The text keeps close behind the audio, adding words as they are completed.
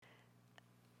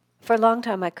For a long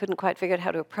time, I couldn't quite figure out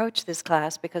how to approach this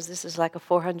class because this is like a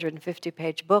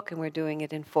 450-page book, and we're doing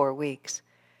it in 4 weeks.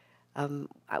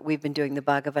 We've been doing the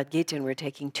Bhagavad Gita, and we're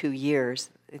taking 2 years.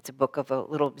 It's a book of a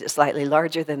little slightly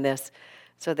larger than this.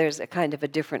 So there's a kind of a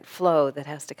different flow that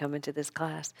has to come into this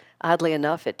class. Oddly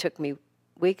enough, it took me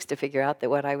weeks to figure out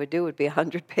that what I would do would be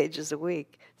 100 pages a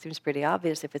week. Seems pretty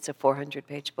obvious if it's a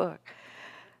 400-page book.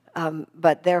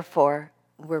 But therefore,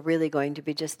 we're really going to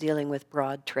be just dealing with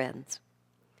broad trends.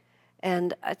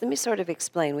 And let me sort of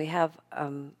explain. We have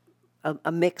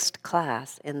a mixed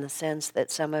class in the sense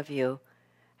that some of you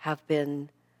have been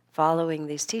following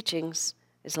these teachings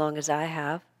as long as I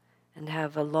have, and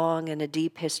have a long and a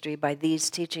deep history. By these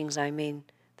teachings, I mean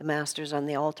the masters on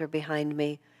the altar behind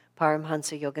me,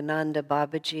 Paramhansa Yogananda,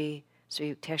 Babaji,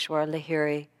 Sri Yukteswar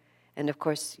Lahiri, and of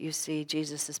course you see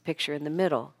Jesus' picture in the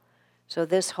middle. So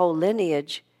this whole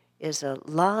lineage is a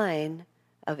line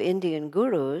of Indian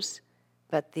gurus,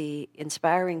 but the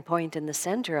inspiring point in the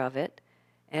center of it,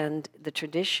 and the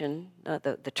tradition,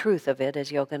 the truth of it,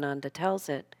 as Yogananda tells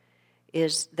it,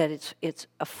 is that it's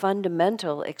a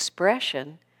fundamental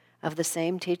expression of the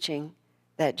same teaching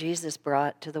that Jesus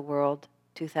brought to the world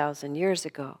 2,000 years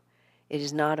ago. It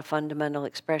is not a fundamental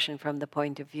expression from the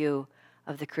point of view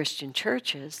of the Christian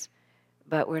churches,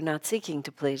 but we're not seeking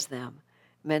to please them.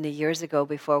 Many years ago,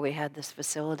 before we had this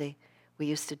facility, we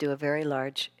used to do a very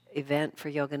large event for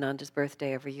Yogananda's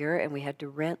birthday every year, and we had to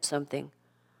rent something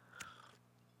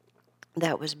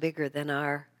that was bigger than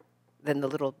the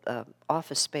little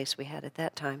office space we had at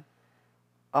that time,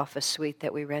 office suite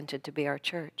that we rented to be our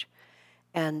church.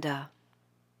 And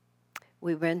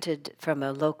we rented from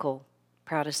a local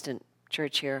Protestant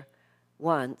church here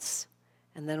once,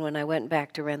 and then when I went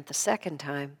back to rent the second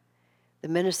time, the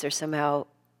minister somehow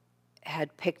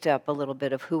had picked up a little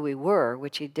bit of who we were,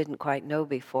 which he didn't quite know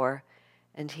before,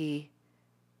 and he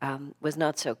was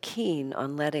not so keen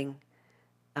on letting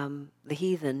the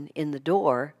heathen in the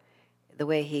door the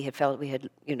way he had felt we had,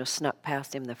 snuck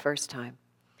past him the first time.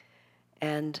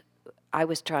 And I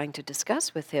was trying to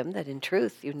discuss with him that in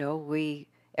truth, we,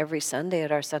 every Sunday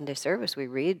at our Sunday service, we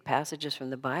read passages from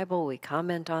the Bible, we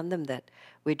comment on them, that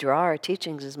we draw our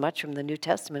teachings as much from the New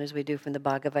Testament as we do from the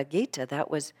Bhagavad Gita.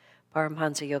 That was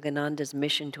Paramhansa Yogananda's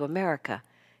mission to America.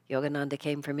 Yogananda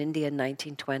came from India in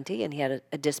 1920, and he had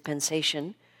a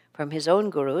dispensation from his own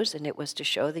gurus, and it was to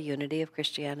show the unity of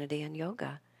Christianity and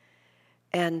yoga.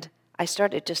 And I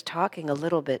started just talking a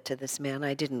little bit to this man.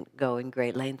 I didn't go in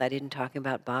great length. I didn't talk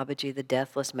about Babaji, the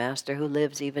deathless master who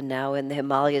lives even now in the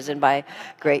Himalayas and by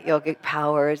great yogic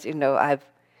powers. I've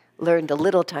learned a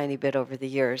little tiny bit over the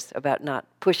years about not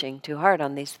pushing too hard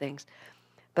on these things.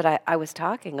 But I was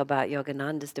talking about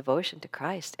Yogananda's devotion to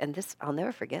Christ, and this, I'll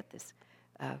never forget this,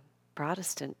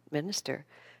 Protestant minister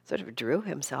sort of drew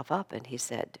himself up and he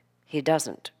said, "He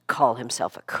doesn't call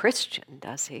himself a Christian,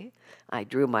 does he?" I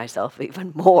drew myself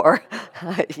even more.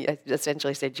 I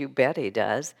essentially said, "You bet he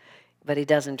does." But he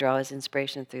doesn't draw his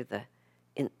inspiration through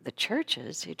the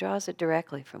churches. He draws it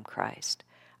directly from Christ.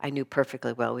 I knew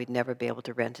perfectly well we'd never be able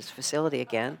to rent his facility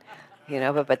again,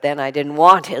 but then I didn't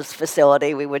want his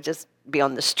facility. We would just be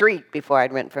on the street before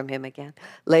I'd rent from him again.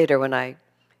 Later, when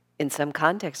in some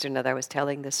context or another, I was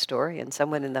telling this story, and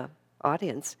someone in the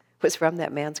audience was from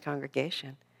that man's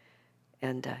congregation.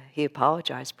 And he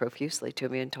apologized profusely to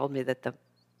me and told me that the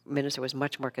minister was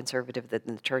much more conservative than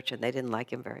the church, and they didn't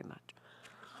like him very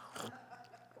much.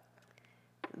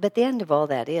 But the end of all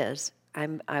that is,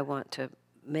 I want to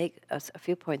make a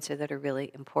few points here that are really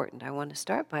important. I want to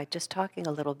start by just talking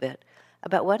a little bit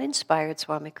about what inspired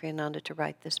Swami Kriyananda to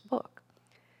write this book.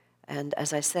 And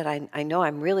as I said, I know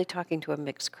I'm really talking to a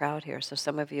mixed crowd here, so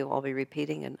some of you I'll be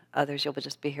repeating, and others you'll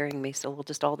just be hearing me, so we'll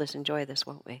just all enjoy this,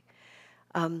 won't we?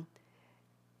 Paramhansa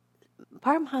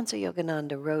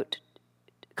Yogananda wrote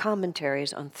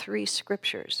commentaries on 3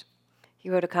 scriptures. He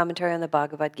wrote a commentary on the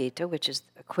Bhagavad Gita, which is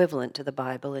equivalent to the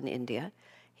Bible in India.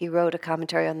 He wrote a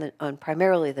commentary on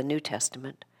primarily the New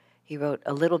Testament. He wrote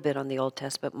a little bit on the Old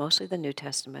Testament, mostly the New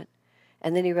Testament.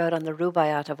 And then he wrote on the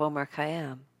Rubaiyat of Omar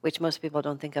Khayyam, which most people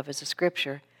don't think of as a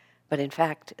scripture, but in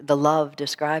fact, the love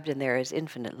described in there is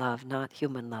infinite love, not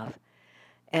human love.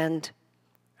 And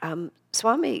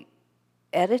Swami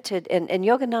edited, and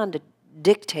Yogananda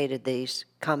dictated these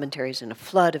commentaries in a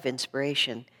flood of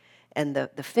inspiration, and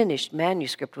the finished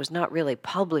manuscript was not really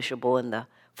publishable in the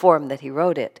form that he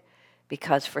wrote it,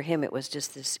 because for him it was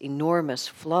just this enormous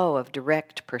flow of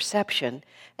direct perception,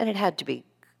 and it had to be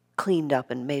cleaned up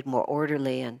and made more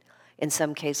orderly, and in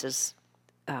some cases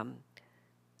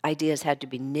ideas had to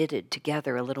be knitted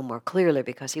together a little more clearly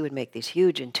because he would make these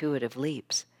huge intuitive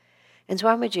leaps. And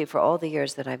Swamiji, for all the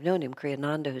years that I've known him,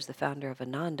 Kriyananda, who's the founder of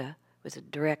Ananda, was a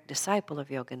direct disciple of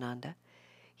Yogananda,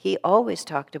 he always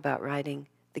talked about writing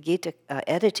the Gita,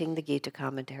 editing the Gita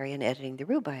commentary and editing the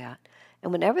Rubaiyat.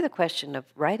 And whenever the question of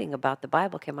writing about the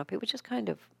Bible came up, he would just kind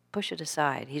of push it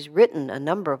aside. He's written a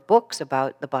number of books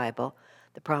about the Bible,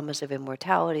 The Promise of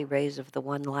Immortality, Rays of the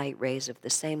One Light, Rays of the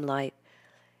Same Light.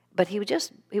 But he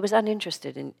was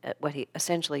uninterested in what he,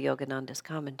 essentially Yogananda's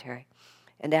commentary.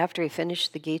 And after he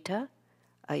finished the Gita,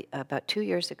 about 2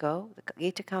 years ago, the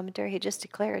Gita commentary, he just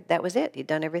declared that was it. He'd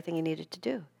done everything he needed to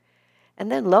do. And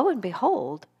then lo and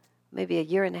behold, maybe a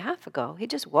year and a half ago, he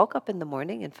just woke up in the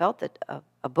morning and felt that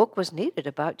a book was needed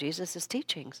about Jesus'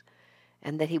 teachings,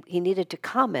 and that he needed to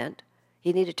comment,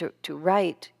 he needed to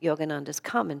write Yogananda's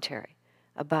commentary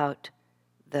about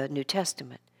the New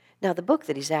Testament. Now, the book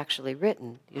that he's actually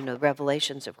written,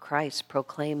 Revelations of Christ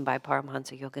proclaimed by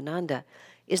Paramahansa Yogananda,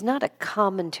 is not a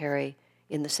commentary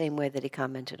in the same way that he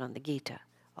commented on the Gita.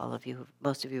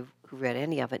 Most of you who read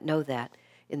any of it know that.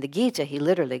 In the Gita, he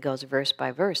literally goes verse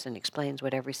by verse and explains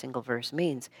what every single verse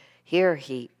means. Here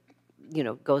he,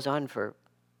 goes on for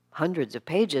hundreds of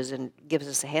pages and gives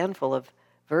us a handful of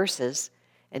verses.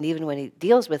 And even when he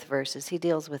deals with verses, he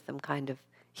deals with them kind of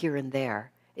here and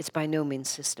there. It's by no means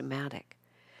systematic.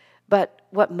 But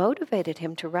what motivated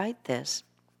him to write this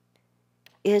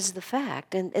is the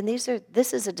fact, and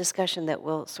this is a discussion that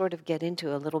we'll sort of get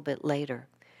into a little bit later.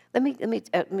 Let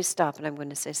me stop, and I'm going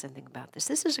to say something about this.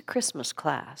 This is a Christmas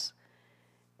class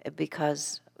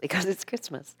because it's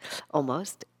Christmas,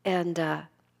 almost. And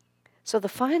so the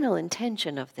final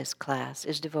intention of this class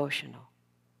is devotional,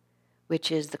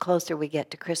 which is the closer we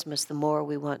get to Christmas, the more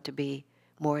we want to be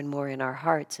more and more in our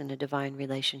hearts in a divine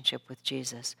relationship with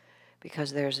Jesus,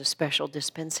 because there's a special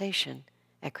dispensation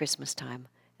at Christmas time.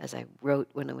 As I wrote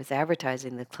when I was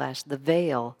advertising the class, the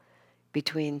veil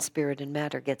between spirit and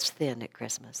matter gets thin at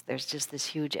Christmas. There's just this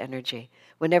huge energy.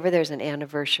 Whenever there's an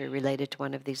anniversary related to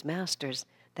one of these masters,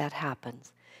 that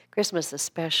happens. Christmas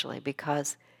especially,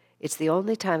 because it's the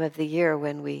only time of the year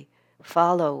when we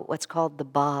follow what's called the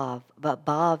bhav. But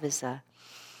bhav is a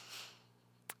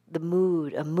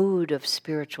mood of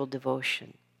spiritual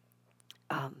devotion.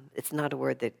 It's not a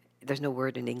word that, there's no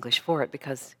word in English for it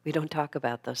because we don't talk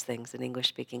about those things in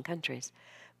English-speaking countries.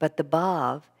 But the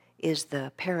bhav is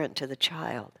the parent to the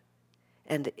child.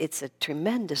 And it's a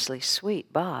tremendously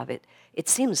sweet bhav. It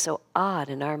seems so odd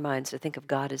in our minds to think of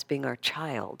God as being our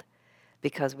child,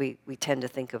 because we tend to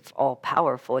think of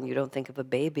all-powerful, and you don't think of a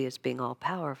baby as being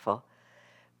all-powerful.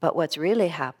 But what's really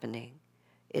happening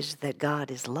is that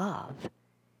God is love,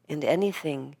 and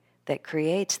anything that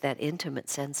creates that intimate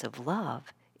sense of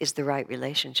love is the right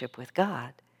relationship with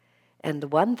God. And the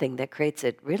one thing that creates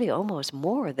it really almost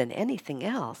more than anything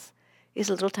else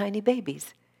is little tiny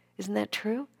babies. Isn't that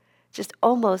true? Just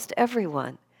almost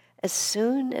everyone. As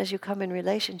soon as you come in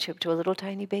relationship to a little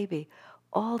tiny baby,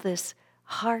 all this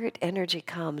heart energy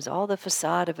comes, all the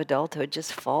facade of adulthood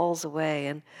just falls away,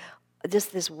 and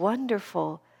just this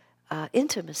wonderful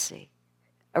intimacy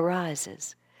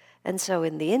arises. And so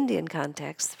in the Indian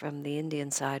context, from the Indian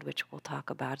side, which we'll talk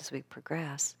about as we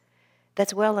progress,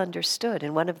 that's well understood.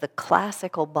 And one of the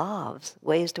classical bhavs,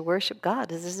 ways to worship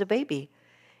God, is as a baby.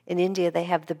 In India, they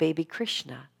have the baby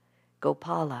Krishna,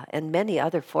 Gopala, and many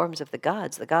other forms of the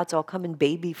gods. The gods all come in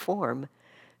baby form,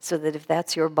 so that if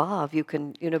that's your bhav, you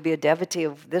can, be a devotee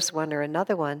of this one or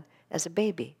another one as a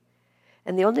baby.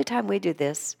 And the only time we do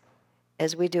this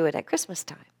is we do it at Christmas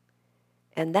time.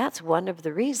 And that's one of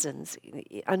the reasons,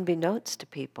 unbeknownst to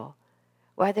people,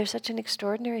 why there's such an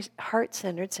extraordinary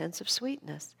heart-centered sense of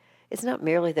sweetness. It's not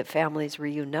merely that families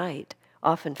reunite.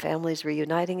 Often families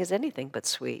reuniting is anything but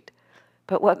sweet.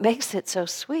 But what makes it so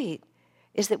sweet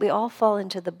is that we all fall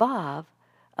into the bhav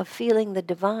of feeling the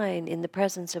divine in the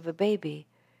presence of a baby,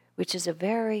 which is a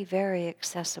very, very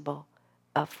accessible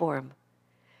form.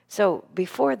 So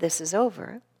before this is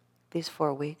over, these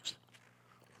 4 weeks,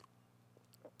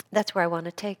 that's where I want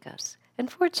to take us.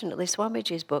 And fortunately,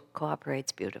 Swamiji's book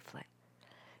cooperates beautifully,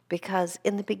 because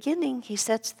in the beginning he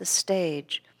sets the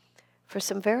stage for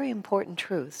some very important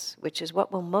truths, which is what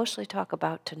we'll mostly talk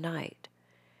about tonight.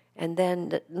 And then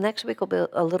the next week will be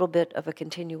a little bit of a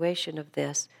continuation of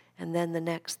this, and then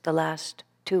the last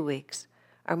 2 weeks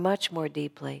are much more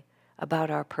deeply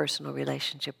about our personal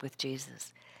relationship with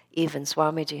Jesus. Even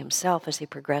Swamiji himself, as he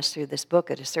progressed through this book,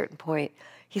 at a certain point,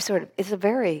 it's a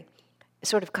very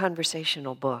sort of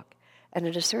conversational book. And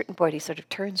at a certain point, he sort of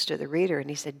turns to the reader and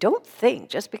he said, don't think,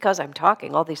 just because I'm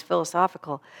talking all these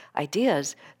philosophical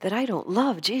ideas, that I don't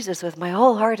love Jesus with my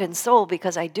whole heart and soul,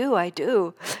 because I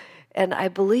do. And I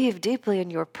believe deeply in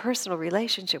your personal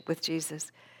relationship with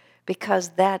Jesus, because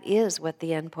that is what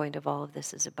the end point of all of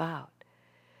this is about.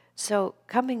 So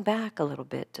coming back a little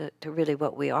bit to really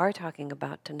what we are talking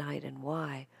about tonight and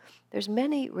why, there's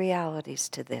many realities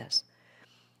to this.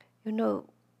 You know,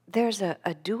 there's a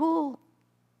dual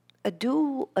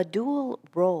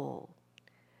role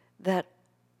that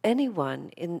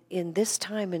anyone in this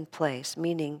time and place,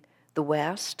 meaning the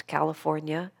West,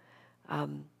 California,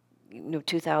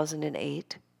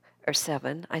 2008 or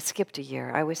 7. I skipped a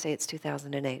year. I always say it's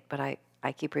 2008, but I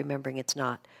keep remembering it's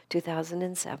not.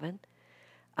 2007.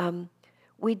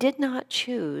 We did not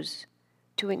choose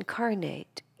to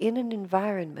incarnate in an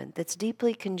environment that's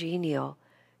deeply congenial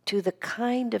to the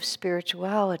kind of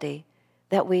spirituality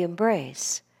that we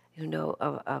embrace. Not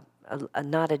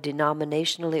a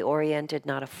denominationally oriented,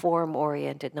 not a form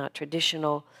oriented, not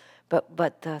traditional,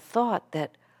 but the thought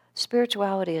that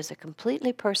spirituality is a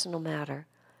completely personal matter,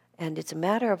 and it's a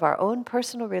matter of our own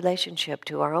personal relationship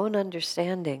to our own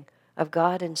understanding of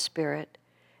God and Spirit,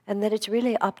 and that it's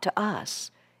really up to us.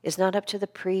 It's not up to the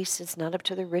priests, it's not up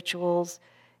to the rituals,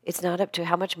 it's not up to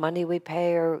how much money we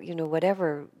pay or,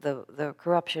 whatever the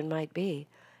corruption might be.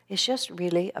 It's just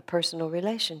really a personal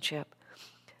relationship.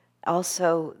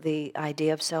 Also, the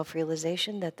idea of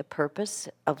self-realization that the purpose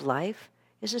of life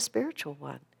is a spiritual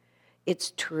one.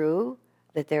 It's true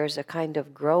that there's a kind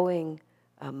of growing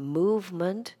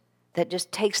movement that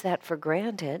just takes that for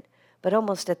granted, but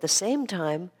almost at the same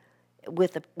time,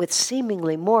 with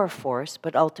seemingly more force,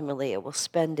 but ultimately it will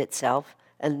spend itself,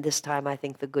 and this time I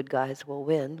think the good guys will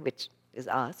win, which is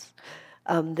us.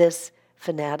 This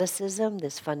fanaticism,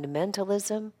 this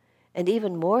fundamentalism, and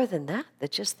even more than that,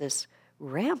 just this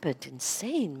rampant,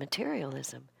 insane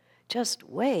materialism, just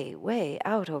way, way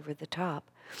out over the top.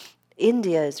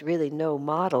 India is really no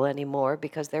model anymore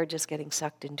because they're just getting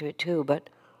sucked into it too,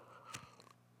 but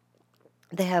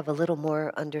they have a little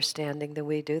more understanding than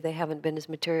we do. They haven't been as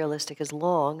materialistic as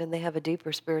long, and they have a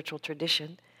deeper spiritual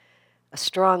tradition, a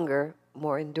stronger,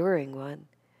 more enduring one,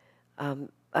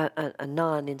 a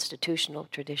non-institutional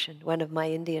tradition. One of my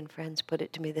Indian friends put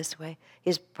it to me this way.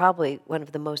 He's probably one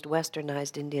of the most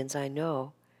westernized Indians I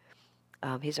know.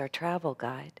 He's our travel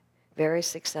guide. Very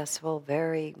successful,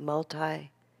 very multinational.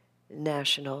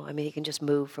 I mean, he can just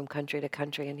move from country to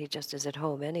country, and he just is at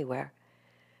home anywhere.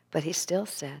 But he still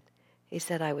said,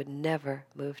 I would never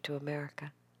move to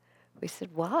America. We said,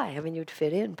 why? I mean, you'd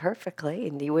fit in perfectly,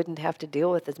 and you wouldn't have to deal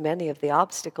with as many of the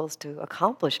obstacles to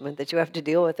accomplishment that you have to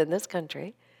deal with in this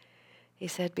country. He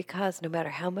said, because no matter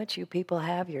how much you people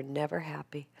have, you're never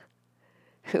happy.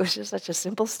 It was just such a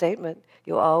simple statement.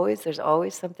 There's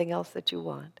always something else that you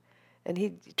want. And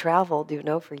he traveled,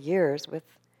 for years with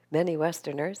many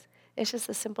Westerners. It's just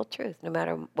a simple truth. No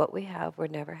matter what we have, we're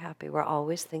never happy. We're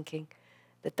always thinking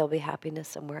that there'll be happiness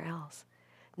somewhere else.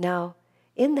 Now,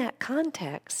 in that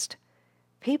context,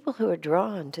 people who are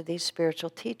drawn to these spiritual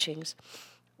teachings,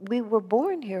 we were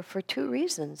born here for two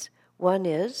reasons. One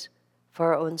is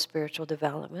for our own spiritual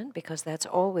development, because that's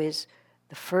always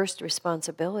the first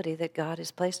responsibility that God has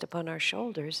placed upon our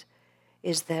shoulders,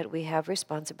 is that we have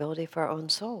responsibility for our own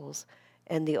souls.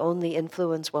 And the only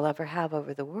influence we'll ever have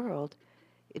over the world,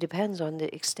 it depends on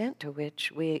the extent to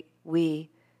which we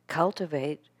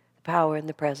cultivate power and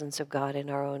the presence of God in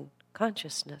our own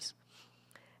consciousness.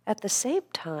 At the same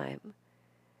time,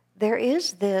 there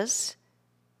is this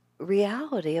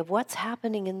reality of what's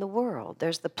happening in the world.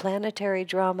 There's the planetary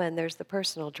drama and there's the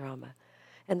personal drama.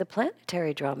 And the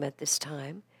planetary drama at this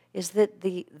time is that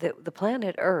the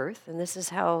planet Earth, and this is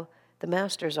how the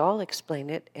masters all explain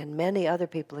it, and many other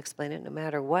people explain it, no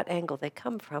matter what angle they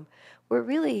come from, we're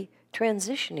really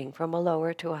transitioning from a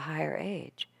lower to a higher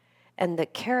age. And the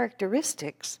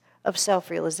characteristics of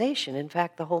self-realization, in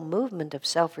fact, the whole movement of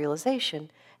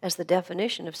self-realization as the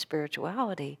definition of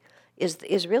spirituality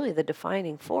is really the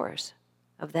defining force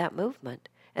of that movement.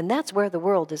 And that's where the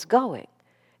world is going.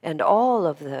 And all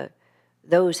of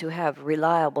those who have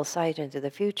reliable sight into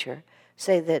the future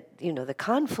say that, the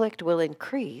conflict will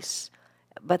increase,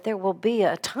 but there will be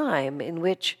a time in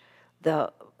which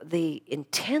the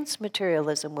intense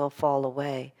materialism will fall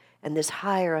away and this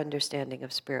higher understanding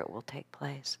of spirit will take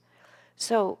place.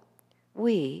 So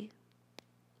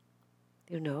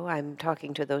I'm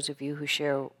talking to those of you who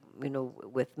share,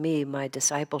 with me my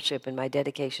discipleship and my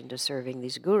dedication to serving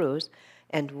these gurus,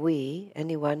 and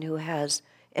anyone who has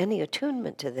any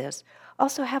attunement to this,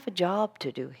 also have a job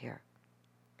to do here.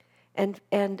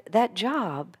 And that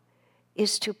job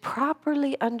is to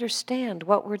properly understand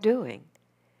what we're doing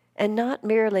and not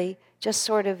merely just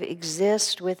sort of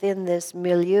exist within this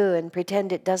milieu and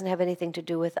pretend it doesn't have anything to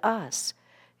do with us.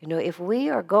 If we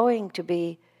are going to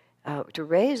be, to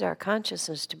raise our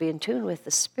consciousness to be in tune with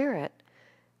the Spirit,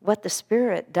 what the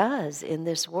Spirit does in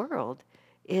this world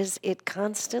is it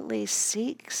constantly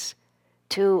seeks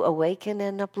to awaken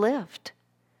and uplift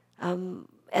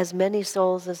as many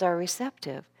souls as are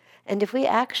receptive. And if we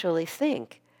actually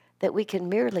think that we can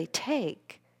merely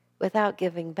take without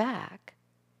giving back,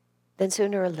 then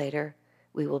sooner or later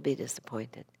we will be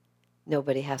disappointed.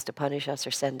 Nobody has to punish us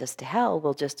or send us to hell.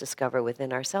 We'll just discover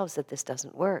within ourselves that this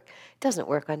doesn't work. It doesn't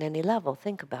work on any level.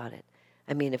 Think about it.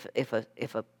 I mean, if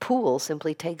a pool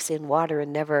simply takes in water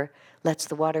and never lets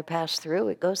the water pass through,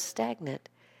 it goes stagnant.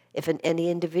 If any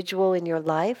individual in your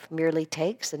life merely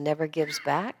takes and never gives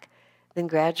back, then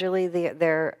gradually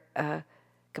their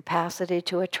capacity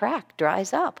to attract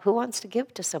dries up. Who wants to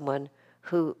give to someone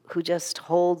who just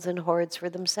holds and hoards for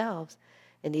themselves?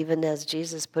 And even as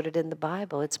Jesus put it in the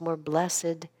Bible, it's more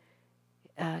blessed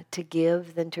to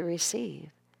give than to receive.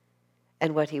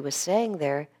 And what he was saying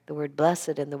there, the word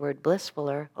blessed and the word blissful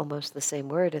are almost the same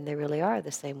word, and they really are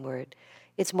the same word.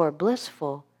 It's more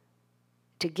blissful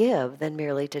to give than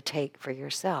merely to take for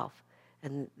yourself.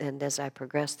 And as I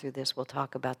progress through this, we'll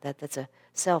talk about that. That's a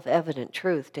self-evident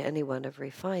truth to anyone of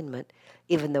refinement,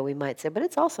 even though we might say, but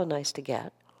it's also nice to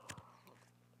get.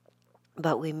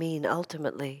 But we mean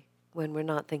ultimately, when we're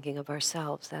not thinking of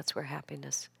ourselves, that's where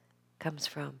happiness comes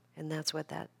from. And that's what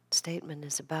that statement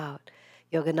is about.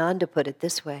 Yogananda put it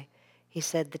this way. He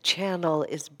said, the channel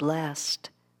is blessed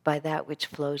by that which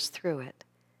flows through it.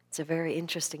 It's a very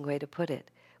interesting way to put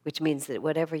it, which means that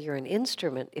whatever you're an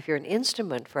instrument, if you're an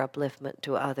instrument for upliftment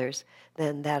to others,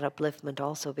 then that upliftment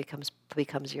also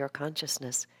becomes your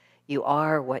consciousness. You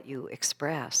are what you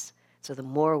express. So the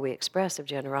more we express of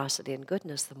generosity and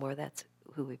goodness, the more that's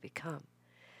who we become.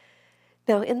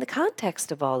 Now, in the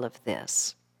context of all of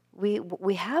this,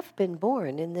 we have been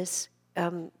born in this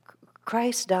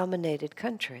Christ-dominated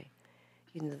country.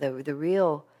 You know, the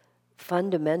real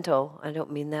fundamental, I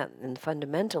don't mean that in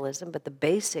fundamentalism, but the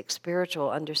basic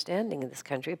spiritual understanding in this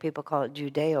country, people call it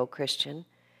Judeo-Christian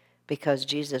because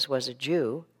Jesus was a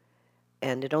Jew,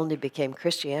 and it only became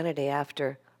Christianity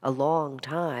after a long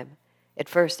time. At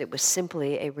first, it was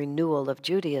simply a renewal of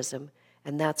Judaism,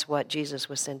 and that's what Jesus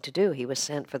was sent to do. He was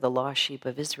sent for the lost sheep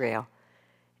of Israel.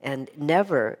 And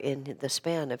never in the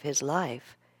span of his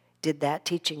life did that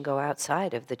teaching go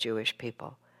outside of the Jewish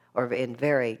people, or in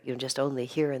very, just only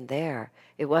here and there.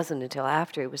 It wasn't until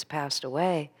after he was passed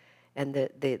away and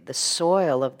the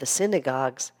soil of the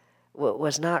synagogues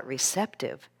was not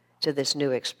receptive to this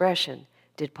new expression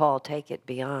did Paul take it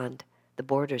beyond the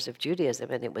borders of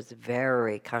Judaism, and it was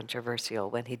very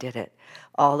controversial when he did it.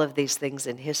 All of these things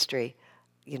in history,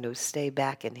 stay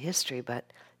back in history, but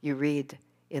you read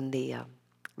in the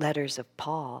letters of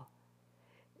Paul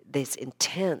this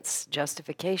intense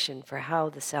justification for how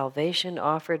the salvation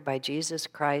offered by Jesus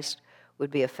Christ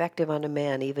would be effective on a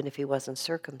man even if he wasn't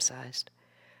circumcised,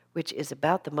 which is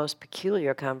about the most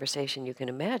peculiar conversation you can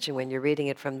imagine when you're reading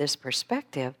it from this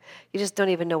perspective. You just don't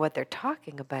even know what they're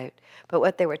talking about. But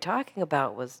what they were talking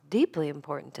about was deeply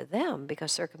important to them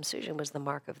because circumcision was the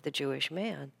mark of the Jewish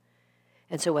man.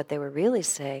 And so what they were really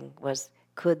saying was,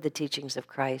 could the teachings of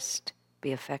Christ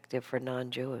be effective for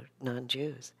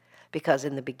non-Jews? Because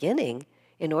in the beginning,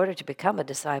 in order to become a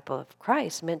disciple of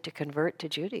Christ meant to convert to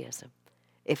Judaism.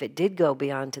 If it did go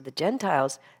beyond to the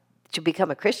Gentiles, to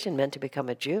become a Christian meant to become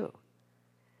a Jew.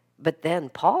 But then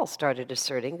Paul started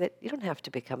asserting that you don't have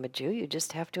to become a Jew, you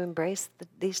just have to embrace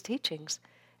these teachings.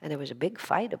 And there was a big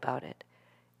fight about it.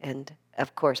 And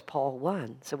of course, Paul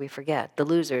won, so we forget.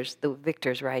 The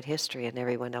victors write history and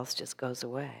everyone else just goes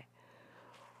away.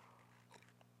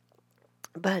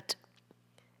 But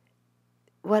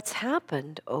what's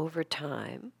happened over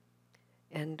time,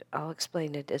 and I'll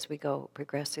explain it as we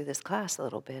progress through this class a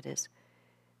little bit, is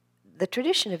the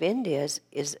tradition of India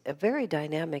is a very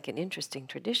dynamic and interesting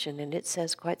tradition, and it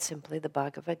says quite simply, the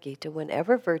Bhagavad Gita,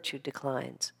 whenever virtue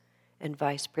declines and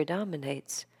vice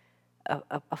predominates,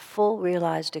 a full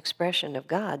realized expression of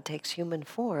God takes human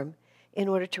form in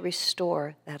order to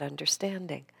restore that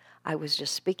understanding. I was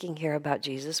just speaking here about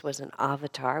Jesus was an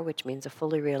avatar, which means a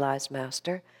fully realized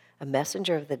master, a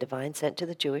messenger of the divine sent to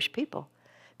the Jewish people.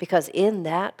 Because in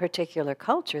that particular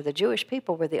culture, the Jewish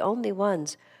people were the only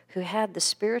ones who had the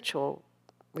spiritual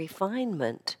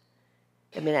refinement.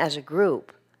 I mean, as a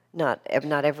group, not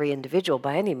every individual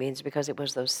by any means, because it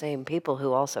was those same people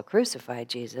who also crucified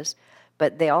Jesus,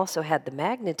 but they also had the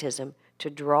magnetism to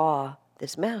draw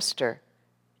this master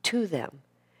to them.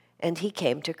 And he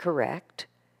came to correct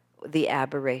the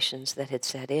aberrations that had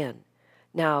set in.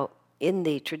 Now, in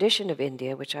the tradition of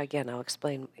India, which again I'll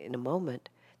explain in a moment,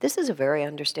 this is a very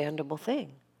understandable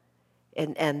thing.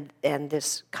 And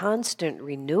this constant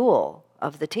renewal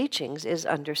of the teachings is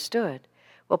understood.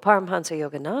 Well, Paramhansa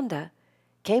Yogananda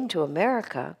came to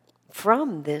America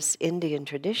from this Indian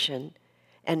tradition,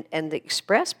 and the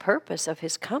express purpose of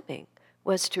his coming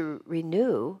was to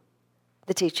renew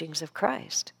the teachings of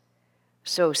Christ.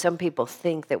 So some people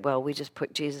think that, well, we just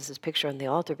put Jesus' picture on the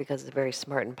altar because it's a very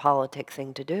smart and politic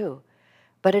thing to do.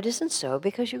 But it isn't so,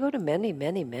 because you go to many,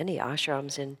 many, many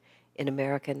ashrams in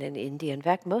America and in India, in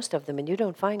fact, most of them, and you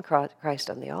don't find Christ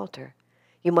on the altar.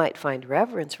 You might find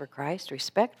reverence for Christ,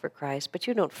 respect for Christ, but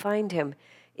you don't find him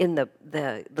in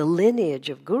the lineage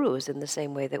of gurus in the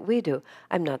same way that we do.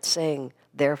 I'm not saying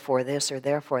therefore this or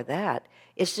therefore that.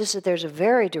 It's just that there's a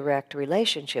very direct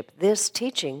relationship. This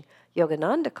teaching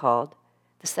Yogananda called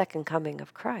the second coming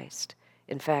of Christ.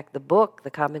 In fact, the book,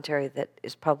 the commentary that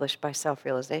is published by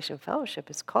Self-Realization Fellowship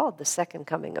is called The Second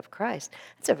Coming of Christ.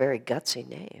 It's a very gutsy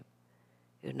name,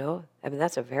 you know? I mean,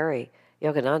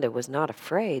 Yogananda was not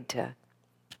afraid to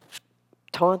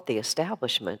taunt the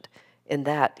establishment in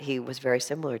that he was very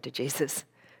similar to Jesus,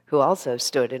 who also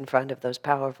stood in front of those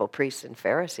powerful priests and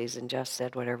Pharisees and just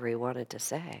said whatever he wanted to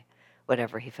say,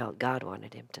 whatever he felt God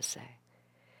wanted him to say.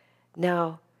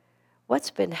 Now,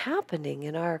 what's been happening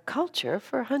in our culture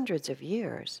for hundreds of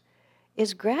years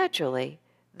is gradually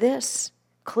this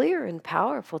clear and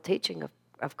powerful teaching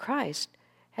of Christ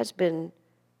has been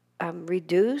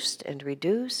reduced and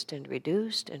reduced and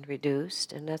reduced and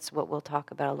reduced, and that's what we'll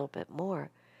talk about a little bit more,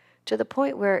 to the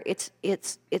point where it's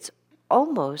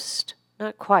almost,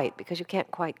 not quite, because you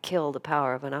can't quite kill the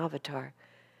power of an avatar,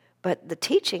 but the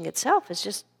teaching itself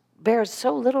bears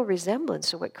so little resemblance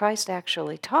to what Christ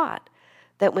actually taught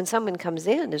that when someone comes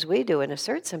in, as we do, and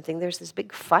asserts something, there's this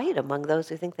big fight among those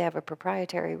who think they have a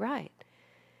proprietary right.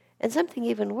 And something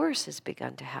even worse has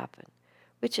begun to happen,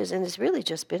 which is, and it's really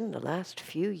just been in the last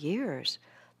few years,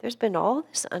 there's been all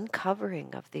this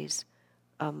uncovering of these,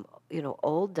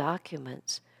 old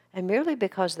documents. And merely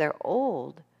because they're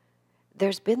old,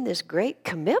 there's been this great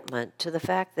commitment to the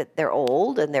fact that they're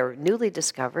old and they're newly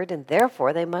discovered, and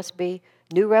therefore they must be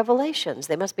new revelations.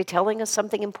 They must be telling us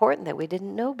something important that we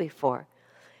didn't know before.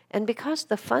 And because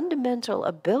the fundamental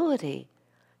ability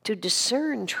to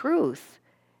discern truth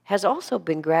has also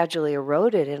been gradually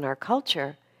eroded in our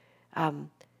culture,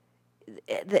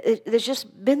 there's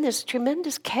just been this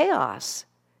tremendous chaos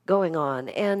going on.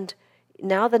 And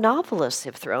now the novelists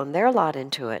have thrown their lot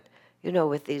into it,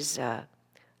 with these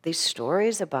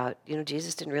stories about,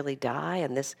 Jesus didn't really die,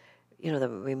 and this, the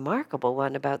remarkable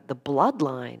one about the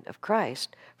bloodline of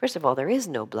Christ. First of all, there is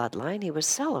no bloodline. He was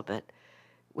celibate,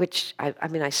 which,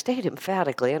 I state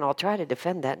emphatically, and I'll try to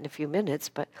defend that in a few minutes,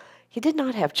 but he did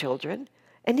not have children.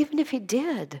 And even if he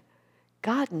did,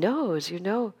 God knows,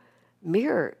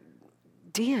 mere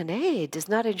DNA does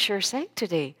not ensure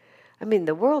sanctity.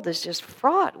 The world is just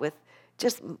fraught with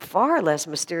just far less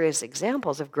mysterious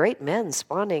examples of great men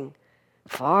spawning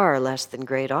far less than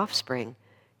great offspring.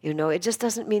 It just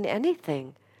doesn't mean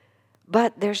anything.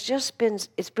 But it's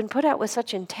been put out with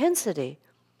such intensity,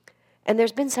 and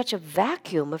there's been such a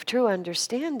vacuum of true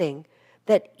understanding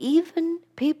that even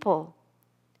people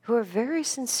who are very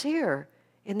sincere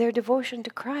in their devotion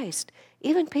to Christ,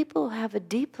 even people who have a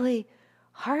deeply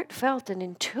heartfelt and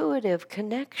intuitive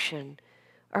connection,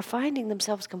 are finding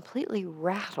themselves completely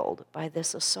rattled by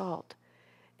this assault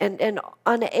and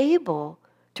unable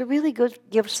to really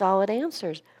give solid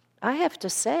answers. I have to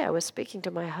say, I was speaking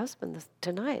to my husband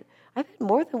tonight. I've had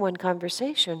more than one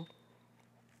conversation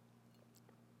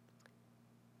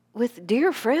with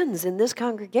dear friends in this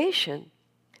congregation,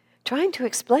 trying to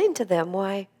explain to them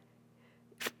why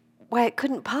it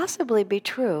couldn't possibly be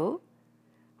true,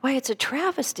 why it's a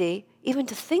travesty even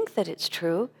to think that it's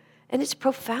true, and it's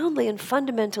profoundly and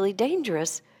fundamentally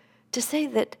dangerous to say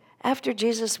that after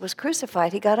Jesus was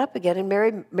crucified, he got up again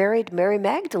and married Mary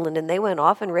Magdalene, and they went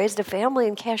off and raised a family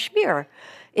in Kashmir.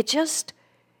 It's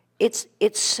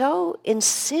so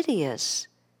insidious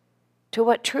to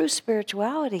what true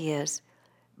spirituality is,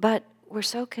 but we're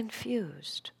so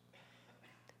confused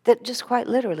that just quite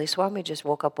literally, Swami just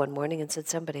woke up one morning and said,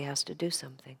 somebody has to do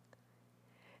something.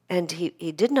 And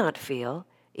he did not feel,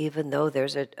 even though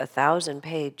there's a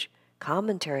 1,000-page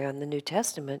commentary on the New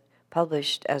Testament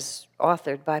published as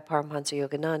authored by Paramahansa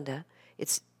Yogananda.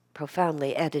 It's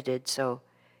profoundly edited, so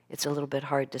it's a little bit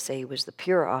hard to say he was the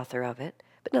pure author of it,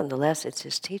 but nonetheless, it's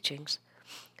his teachings.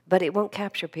 But it won't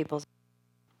capture people's...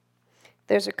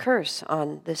 There's a curse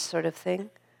on this sort of thing,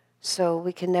 so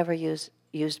we can never use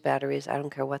used batteries. I don't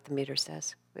care what the meter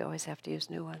says. We always have to use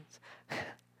new ones.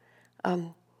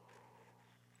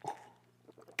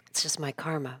 It's just my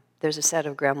karma. There's a set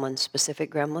of gremlins, specific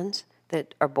gremlins,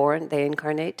 that are born, they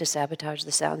incarnate to sabotage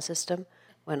the sound system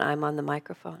when I'm on the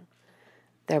microphone.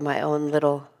 They're my own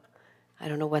little, I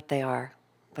don't know what they are.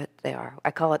 but they are.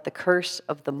 I call it the curse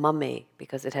of the mummy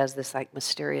because it has this like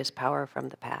mysterious power from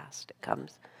the past. It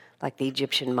comes like the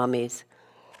Egyptian mummies.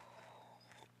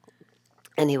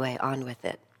 Anyway, on with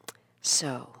it.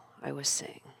 So, I was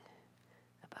saying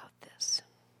about this.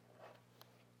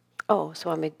 Oh,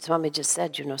 Swami just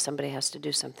said, somebody has to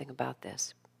do something about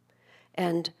this.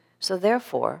 And so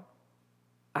therefore,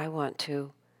 I want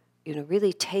to,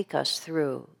 really take us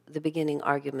through the beginning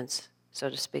arguments, so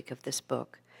to speak, of this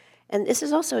book. And this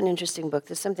is also an interesting book.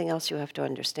 There's something else you have to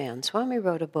understand. Swami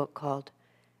wrote a book called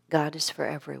God is for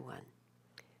Everyone.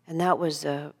 And that was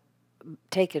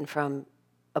taken from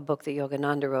a book that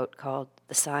Yogananda wrote called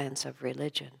The Science of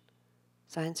Religion.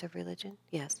 Science of Religion?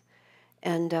 Yes.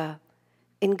 And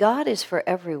in God is for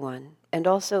Everyone, and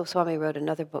also Swami wrote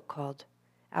another book called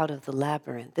Out of the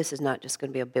Labyrinth. This is not just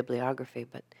going to be a bibliography,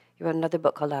 but he wrote another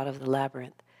book called Out of the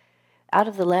Labyrinth. Out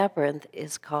of the Labyrinth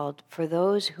is called For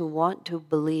Those Who Want to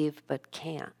Believe But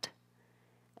Can't.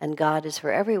 And God is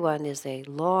for Everyone is a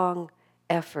long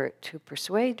effort to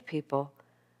persuade people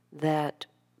that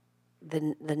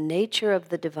the nature of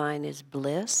the divine is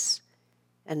bliss,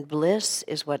 and bliss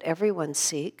is what everyone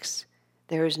seeks.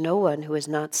 There is no one who is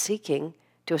not seeking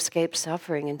to escape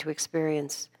suffering and to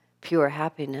experience pure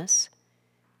happiness.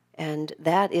 And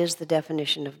that is the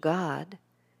definition of God,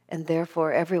 and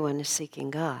therefore everyone is seeking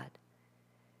God.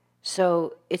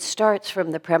 So it starts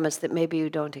from the premise that maybe you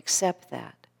don't accept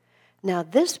that. Now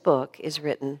this book is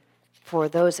written for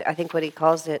those, I think what he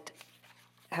calls it,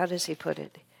 how does he put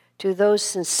it? To those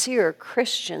sincere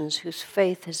Christians whose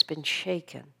faith has been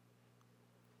shaken.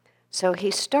 So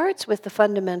he starts with the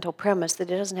fundamental premise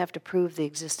that he doesn't have to prove the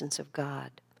existence of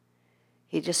God.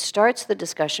 He just starts the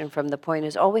discussion from the point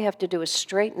is all we have to do is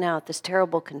straighten out this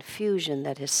terrible confusion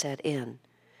that has set in.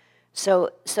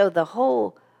 So the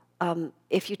whole,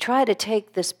 if you try to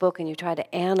take this book and you try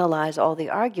to analyze all the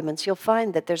arguments, you'll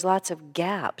find that there's lots of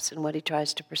gaps in what he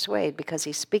tries to persuade because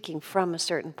he's speaking from a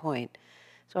certain point.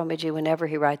 Swamiji, whenever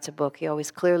he writes a book, he always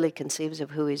clearly conceives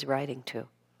of who he's writing to.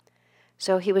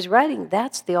 So he was writing,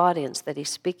 that's the audience that he's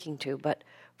speaking to, but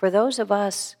for those of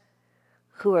us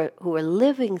who are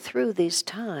living through these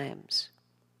times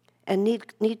and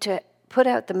need to put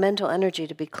out the mental energy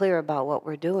to be clear about what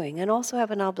we're doing and also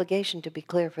have an obligation to be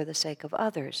clear for the sake of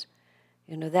others,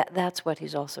 that's what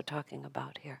he's also talking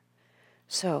about here.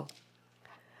 So,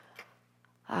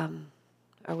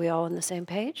 are we all on the same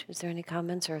page? Is there any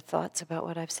comments or thoughts about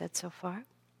what I've said so far?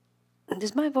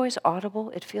 Is my voice audible?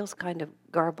 It feels kind of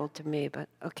garbled to me, but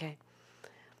okay.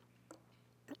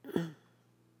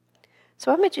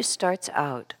 Swamiji starts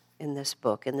out in this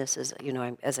book, and this is,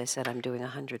 as I said, I'm doing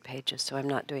 100 pages, so I'm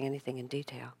not doing anything in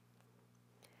detail.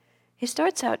 He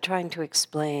starts out trying to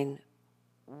explain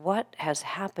what has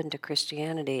happened to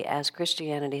Christianity as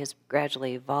Christianity has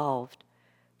gradually evolved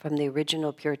from the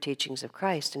original pure teachings of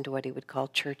Christ into what he would call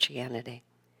churchianity.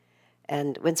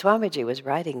 And when Swamiji was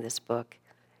writing this book,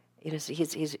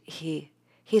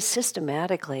 he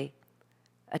systematically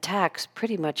attacks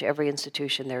pretty much every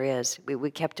institution there is. We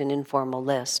kept an informal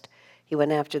list. He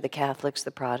went after the Catholics,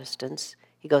 the Protestants.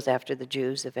 He goes after the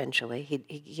Jews eventually.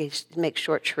 He makes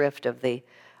short shrift of the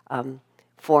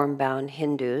form-bound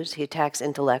Hindus. He attacks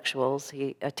intellectuals.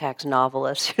 He attacks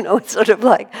novelists. It's sort of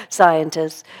like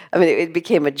scientists. I mean, it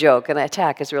became a joke, and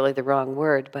attack is really the wrong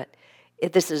word, but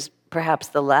this is perhaps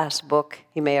the last book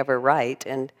he may ever write,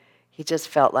 and he just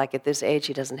felt like at this age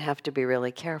he doesn't have to be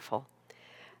really careful.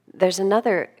 There's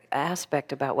another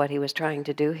aspect about what he was trying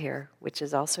to do here, which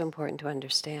is also important to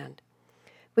understand,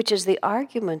 which is the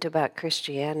argument about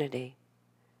Christianity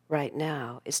right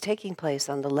now is taking place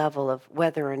on the level of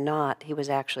whether or not he was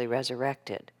actually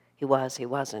resurrected. He was, he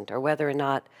wasn't, or whether or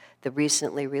not the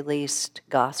recently released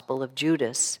Gospel of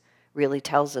Judas really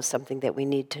tells us something that we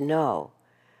need to know.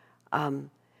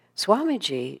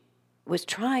 Swamiji was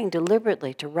trying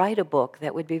deliberately to write a book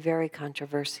that would be very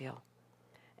controversial.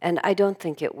 And I don't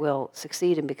think it will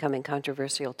succeed in becoming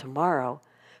controversial tomorrow,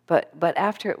 but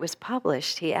after it was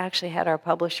published, he actually had our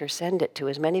publisher send it to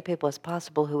as many people as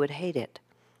possible who would hate it.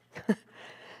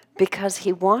 Because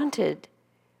he wanted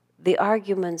the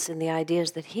arguments and the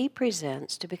ideas that he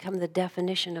presents to become the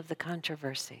definition of the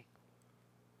controversy.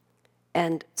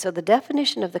 And so the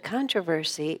definition of the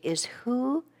controversy is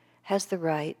who has the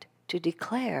right to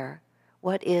declare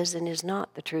what is and is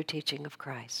not the true teaching of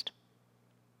Christ.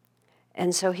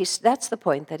 And so that's the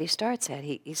point that he starts at.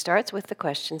 He starts with the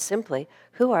question simply,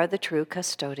 who are the true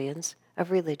custodians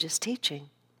of religious teaching?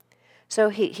 So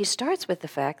he starts with the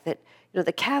fact that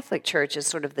the Catholic Church is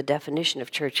sort of the definition of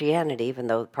churchianity, even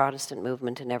though the Protestant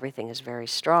movement and everything is very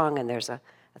strong, and there's a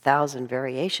 1,000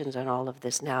 variations on all of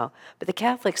this now. But the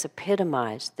Catholics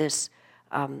epitomize this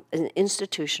an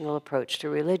institutional approach to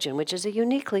religion, which is a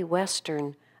uniquely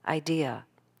Western idea.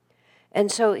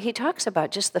 And so he talks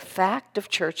about just the fact of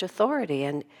church authority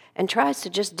and tries to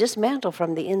just dismantle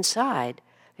from the inside,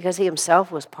 because he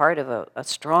himself was part of a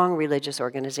strong religious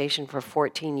organization for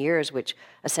 14 years, which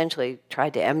essentially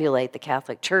tried to emulate the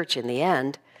Catholic Church in the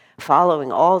end,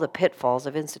 following all the pitfalls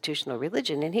of institutional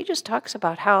religion. And he just talks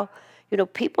about how,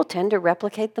 people tend to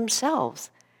replicate themselves.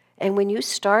 And when you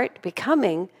start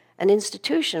becoming an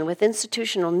institution with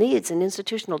institutional needs and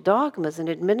institutional dogmas and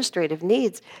administrative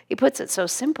needs, he puts it so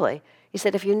simply. He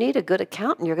said, if you need a good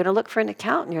accountant, you're going to look for an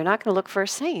accountant. You're not going to look for a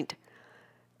saint.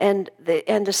 And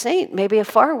a saint may be a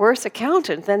far worse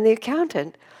accountant than the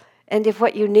accountant. And if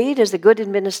what you need is a good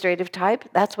administrative type,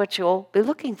 that's what you'll be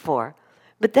looking for.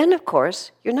 But then, of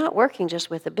course, you're not working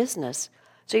just with a business.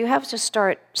 So you have to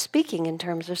start speaking in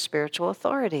terms of spiritual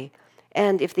authority.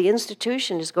 And if the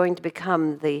institution is going to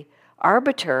become the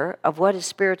arbiter of what is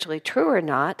spiritually true or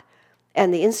not,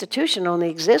 and the institution only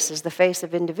exists as the face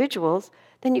of individuals,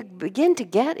 then you begin to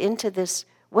get into this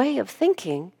way of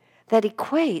thinking that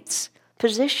equates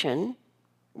position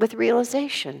with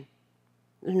realization.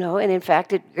 And in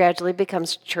fact, it gradually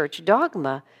becomes church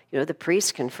dogma. The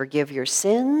priest can forgive your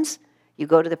sins. You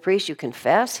go to the priest, you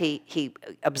confess, he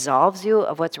absolves you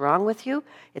of what's wrong with you.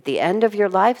 At the end of your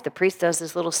life, the priest does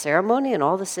this little ceremony and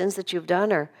all the sins that you've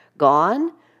done are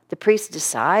gone. The priest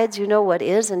decides, what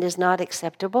is and is not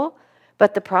acceptable.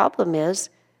 But the problem is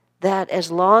that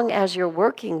as long as you're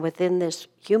working within this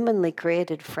humanly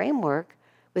created framework,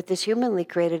 with this humanly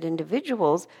created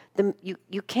individuals,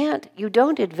 you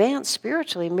don't advance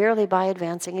spiritually merely by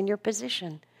advancing in your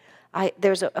position.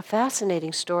 There's a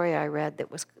fascinating story I read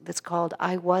that's called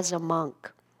 "I Was a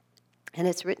Monk," and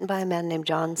it's written by a man named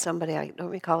John somebody. I don't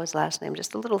recall his last name.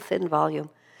 Just a little thin volume.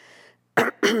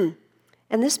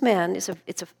 And this man is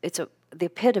the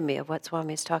epitome of what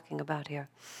Swami is talking about here.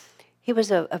 He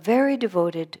was a very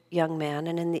devoted young man,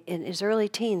 and in his early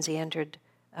teens he entered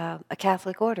a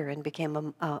Catholic order and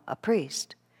became a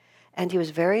priest. And he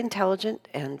was very intelligent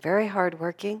and very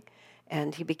hardworking,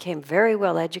 and he became very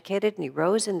well educated, and he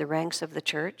rose in the ranks of the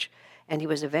church. And he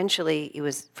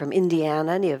was from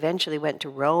Indiana, and he eventually went to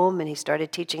Rome, and he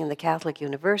started teaching in the Catholic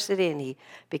University, and he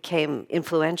became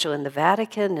influential in the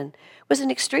Vatican, and was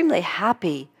an extremely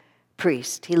happy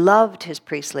priest. He loved his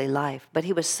priestly life, but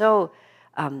he was so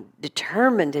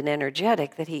determined and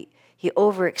energetic that he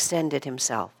overextended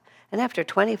himself. And after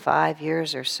 25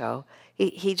 years or so,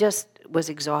 he just was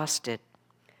exhausted.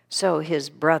 So his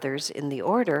brothers in the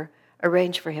order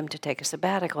arranged for him to take a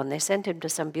sabbatical, and they sent him to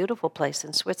some beautiful place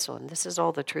in Switzerland. This is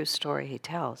all the true story he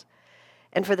tells.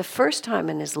 And for the first time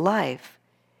in his life,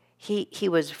 he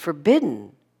was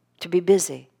forbidden to be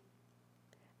busy.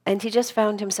 And he just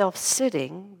found himself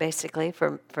sitting, basically,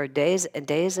 for days and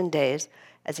days and days,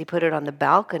 as he put it, on the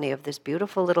balcony of this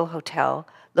beautiful little hotel,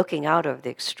 looking out over the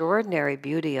extraordinary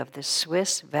beauty of the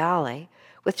Swiss valley,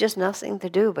 with just nothing to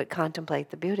do but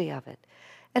contemplate the beauty of it.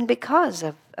 And because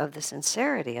of the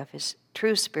sincerity of his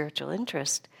true spiritual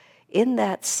interest, in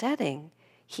that setting,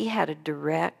 he had a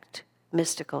direct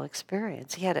mystical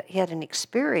experience. He had an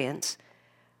experience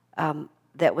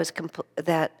that was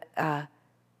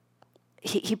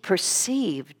he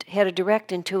perceived. He had a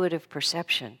direct intuitive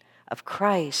perception of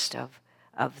Christ,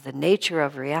 of the nature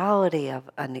of reality, of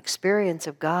an experience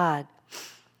of God.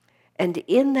 And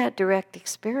in that direct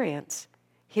experience,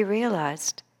 he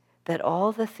realized that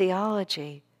all the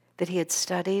theology that he had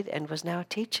studied and was now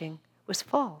teaching was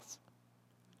false.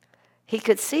 He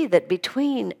could see that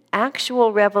between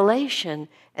actual revelation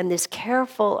and this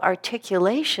careful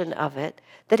articulation of it,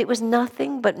 that it was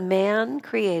nothing but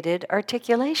man-created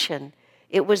articulation.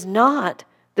 It was not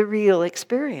the real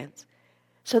experience.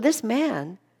 So this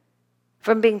man,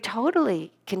 from being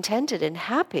totally contented and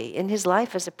happy in his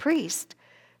life as a priest,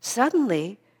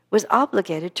 suddenly was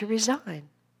obligated to resign.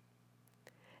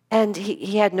 And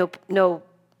he had no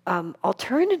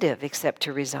alternative except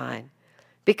to resign,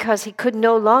 because he could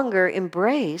no longer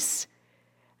embrace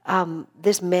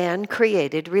this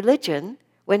man-created religion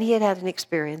when he had an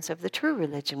experience of the true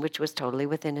religion, which was totally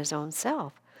within his own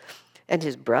self. And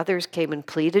his brothers came and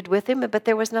pleaded with him, but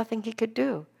there was nothing he could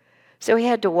do. So he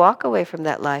had to walk away from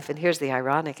that life, and here's the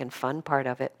ironic and fun part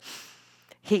of it.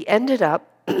 He ended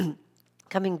up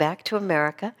coming back to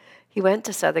America. He went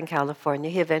to Southern California.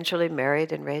 He eventually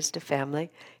married and raised a family.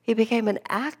 He became an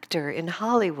actor in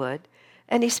Hollywood,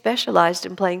 and he specialized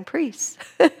in playing priests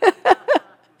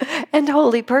and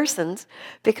holy persons,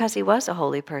 because he was a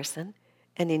holy person,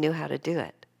 and he knew how to do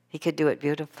it. He could do it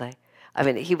beautifully. I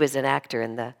mean, he was an actor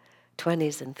in the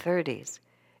 20s and 30s.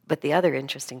 But the other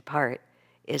interesting part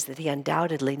is that he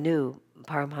undoubtedly knew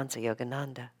Paramahansa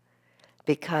Yogananda,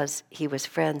 because he was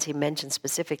friends. He mentioned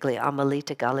specifically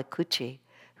Amalita Galikuchi,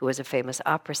 who was a famous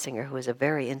opera singer who was a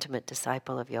very intimate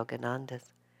disciple of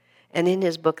Yogananda's. And in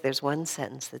his book, there's one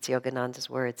sentence that's Yogananda's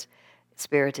words: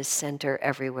 "Spirit is center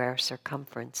everywhere,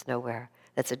 circumference nowhere."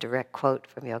 That's a direct quote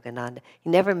from Yogananda. He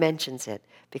never mentions it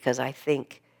because I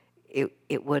think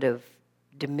it would have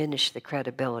diminished the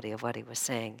credibility of what he was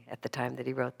saying at the time that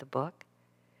he wrote the book.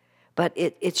 But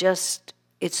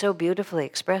it so beautifully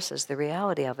expresses the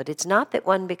reality of it. It's not that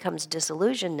one becomes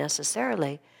disillusioned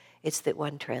necessarily, it's that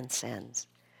one transcends.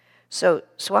 So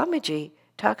Swamiji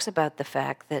talks about the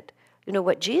fact that,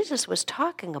 what Jesus was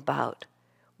talking about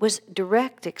was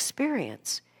direct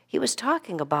experience. He was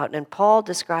talking about, and Paul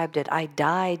described it, "I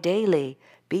die daily,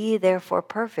 be therefore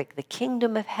perfect. The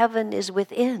kingdom of heaven is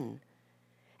within."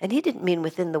 And he didn't mean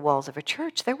within the walls of a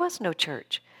church. There was no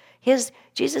church.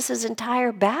 Jesus'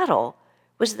 entire battle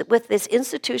was with this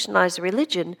institutionalized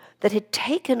religion that had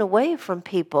taken away from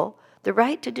people the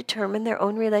right to determine their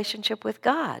own relationship with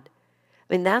God.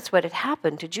 I mean, that's what had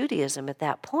happened to Judaism at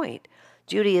that point.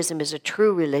 Judaism is a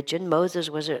true religion. Moses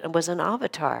was an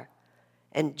avatar.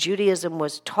 And Judaism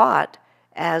was taught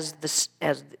as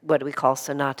what we call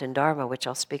Sanatan Dharma, which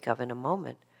I'll speak of in a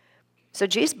moment.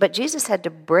 But Jesus had to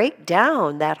break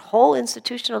down that whole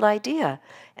institutional idea,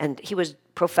 and he was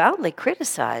profoundly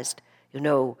criticized.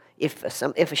 If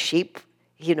a sheep,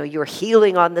 you're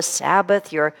healing on the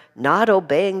Sabbath, you're not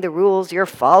obeying the rules, your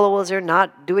followers are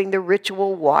not doing the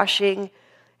ritual washing,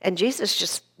 and Jesus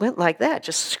just went like that,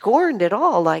 just scorned it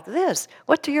all like this.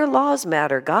 What do your laws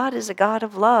matter? God is a God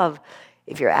of love.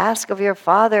 If you ask of your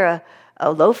Father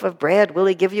a loaf of bread, will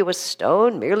he give you a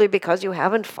stone merely because you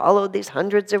haven't followed these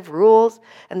hundreds of rules?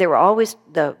 And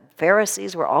the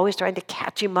Pharisees were always trying to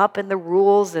catch him up in the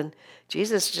rules, and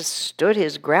Jesus just stood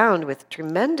his ground with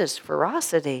tremendous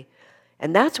ferocity.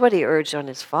 And that's what he urged on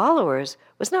his followers,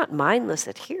 was not mindless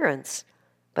adherence,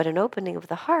 but an opening of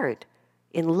the heart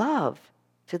in love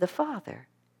to the Father.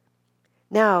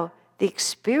 Now, the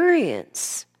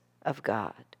experience of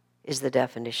God is the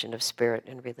definition of spirit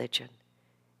and religion.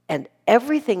 And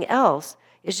everything else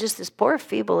is just this poor,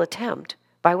 feeble attempt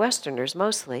by Westerners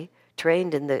mostly,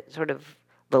 trained in the sort of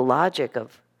the logic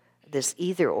of this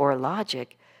either-or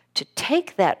logic, to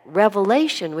take that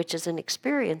revelation, which is an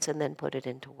experience, and then put it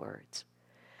into words.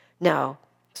 Now,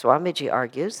 Swamiji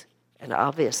argues, and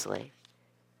obviously,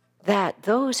 that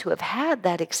those who have had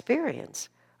that experience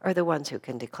are the ones who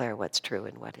can declare what's true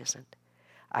and what isn't.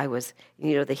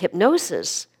 The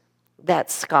hypnosis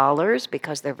that scholars,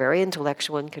 because they're very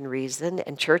intellectual and can reason,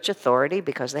 and church authority,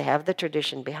 because they have the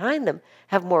tradition behind them,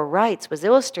 have more rights, was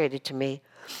illustrated to me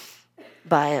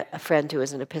by a friend who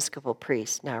is an Episcopal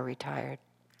priest, now retired,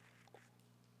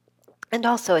 and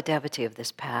also a devotee of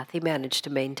this path. He managed to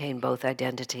maintain both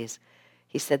identities.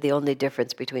 He said the only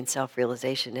difference between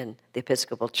self-realization and the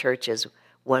Episcopal Church is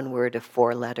one word of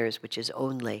 4 letters, which is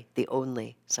only, the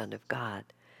only Son of God.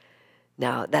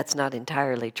 Now, that's not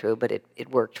entirely true, but it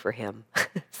worked for him.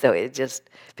 So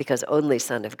because only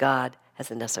Son of God has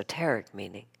an esoteric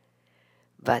meaning.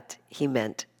 But he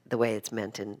meant the way it's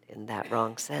meant in that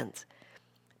wrong sense.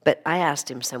 But I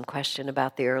asked him some question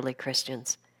about the early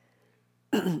Christians.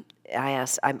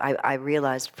 I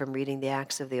realized from reading the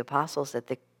Acts of the Apostles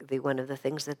that one of the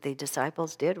things that the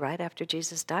disciples did right after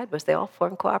Jesus died was they all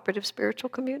formed cooperative spiritual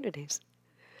communities.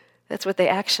 That's what they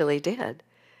actually did.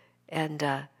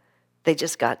 And they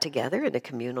just got together in a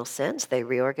communal sense. They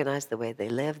reorganized the way they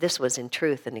lived. This was, in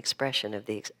truth, an expression of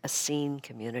the Essene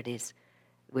communities,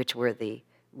 which were the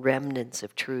remnants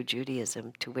of true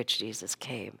Judaism to which Jesus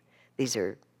came. These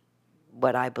are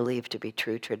what I believe to be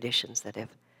true traditions that have,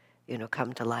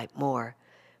 come to light more.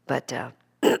 But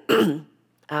I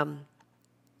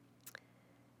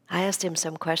asked him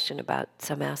some question about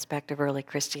some aspect of early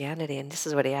Christianity, and this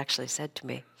is what he actually said to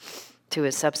me, to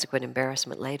his subsequent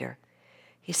embarrassment later.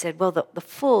 He said, well, the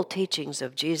full teachings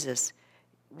of Jesus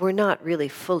were not really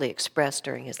fully expressed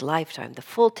during his lifetime. The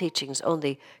full teachings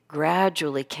only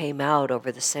gradually came out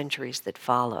over the centuries that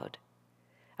followed.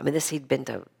 I mean, he'd been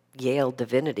to Yale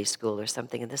Divinity School or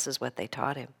something, and this is what they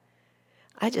taught him.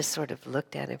 I just sort of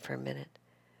looked at him for a minute.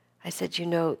 I said,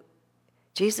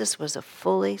 Jesus was a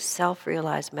fully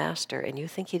self-realized master, and you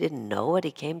think he didn't know what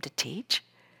he came to teach?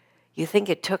 You think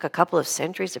it took a couple of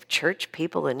centuries of church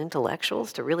people and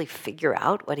intellectuals to really figure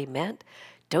out what he meant?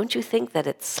 Don't you think that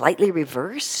it's slightly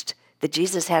reversed, that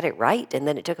Jesus had it right, and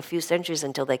then it took a few centuries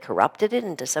until they corrupted it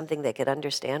into something they could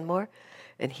understand more?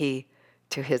 And he,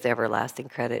 to his everlasting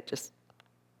credit, just,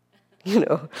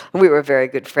 we were very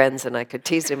good friends, and I could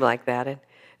tease him like that.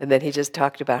 And then he just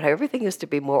talked about how everything used to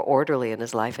be more orderly in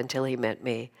his life until he met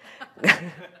me,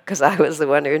 because I was the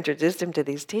one who introduced him to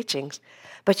these teachings.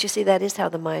 But you see, that is how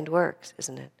the mind works,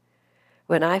 isn't it?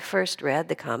 When I first read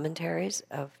the commentaries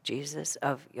of Jesus,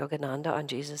 of Yogananda on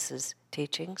Jesus'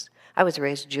 teachings, I was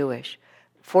raised Jewish,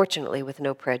 fortunately with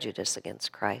no prejudice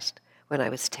against Christ. When I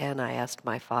was 10, I asked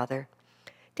my father,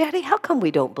 Daddy, how come we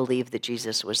don't believe that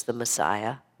Jesus was the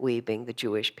Messiah, we being the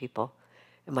Jewish people?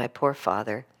 And my poor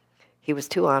father, he was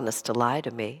too honest to lie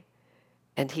to me,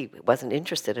 and he wasn't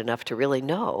interested enough to really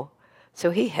know. So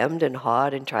he hemmed and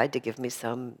hawed and tried to give me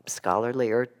some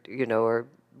scholarly or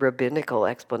rabbinical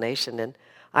explanation, and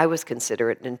I was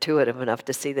considerate and intuitive enough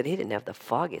to see that he didn't have the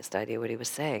foggiest idea what he was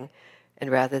saying.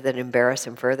 And rather than embarrass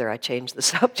him further, I changed the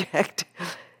subject,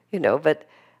 but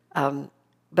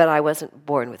I wasn't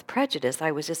born with prejudice.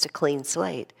 I was just a clean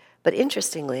slate. But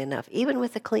interestingly enough, even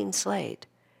with a clean slate,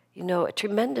 a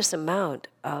tremendous amount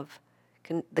of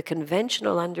the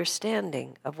conventional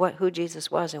understanding of who Jesus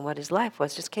was and what his life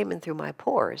was just came in through my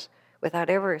pores without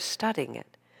ever studying it.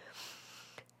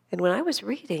 And when I was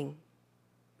reading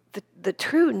the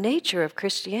true nature of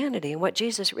Christianity and what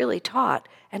Jesus really taught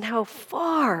and how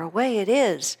far away it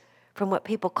is from what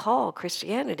people call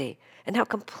Christianity and how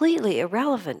completely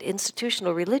irrelevant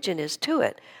institutional religion is to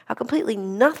it, how completely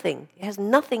it has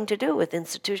nothing to do with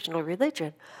institutional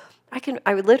religion.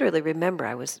 I literally remember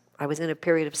I was in a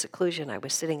period of seclusion. I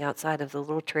was sitting outside of the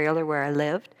little trailer where I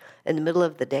lived. In the middle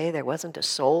of the day, there wasn't a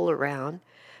soul around.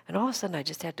 And all of a sudden, I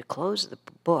just had to close the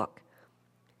book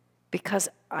because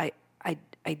I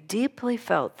deeply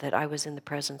felt that I was in the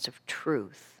presence of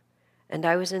truth. And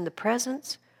I was in the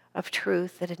presence of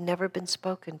truth that had never been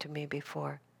spoken to me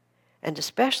before. And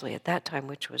especially at that time,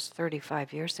 which was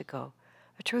 35 years ago,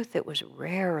 a truth that was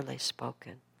rarely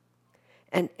spoken.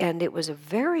 And it was a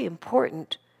very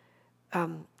important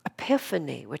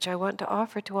epiphany, which I want to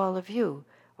offer to all of you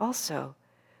also,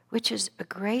 which is a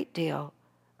great deal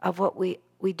of what we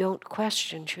don't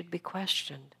question should be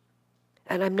questioned.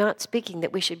 And I'm not speaking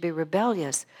that we should be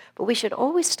rebellious, but we should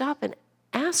always stop and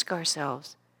ask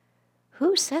ourselves,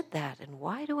 who said that and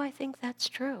why do I think that's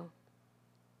true?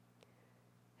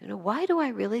 Why do I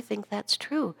really think that's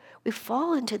true? We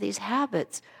fall into these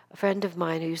habits. A friend of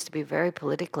mine who used to be very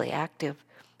politically active,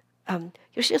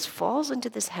 she just falls into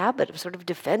this habit of sort of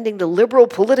defending the liberal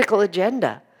political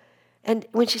agenda. And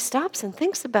when she stops and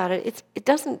thinks about it, it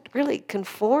doesn't really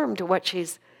conform to what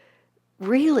she's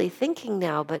really thinking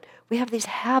now, but we have these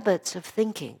habits of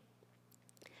thinking.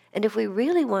 And if we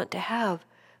really want to have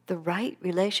the right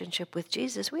relationship with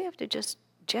Jesus, we have to just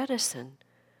jettison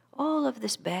all of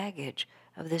this baggage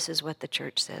of this is what the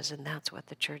church says and that's what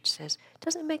the church says. It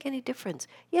doesn't make any difference.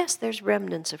 Yes, there's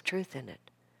remnants of truth in it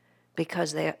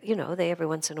because they every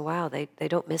once in a while, they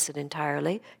don't miss it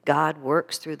entirely. God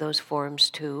works through those forms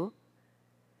too.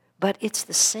 But it's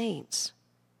the saints.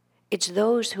 It's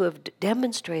those who have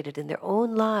demonstrated in their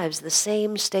own lives the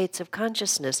same states of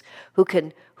consciousness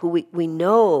who we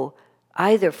know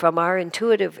either from our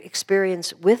intuitive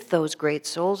experience with those great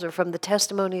souls or from the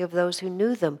testimony of those who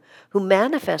knew them, who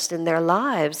manifest in their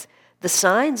lives the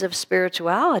signs of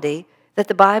spirituality that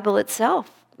the Bible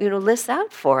itself, lists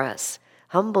out for us.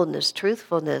 Humbleness,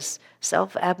 truthfulness,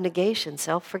 self-abnegation,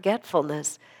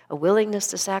 self-forgetfulness, a willingness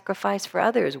to sacrifice for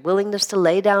others, willingness to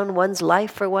lay down one's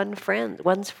life for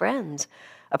one's friends,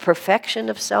 a perfection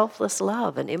of selfless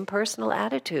love, an impersonal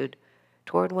attitude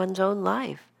toward one's own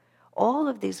life. All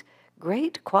of these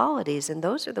great qualities, and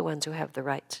those are the ones who have the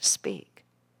right to speak.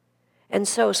 And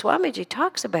so Swamiji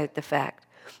talks about the fact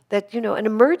that, an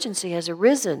emergency has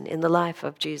arisen in the life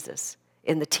of Jesus,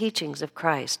 in the teachings of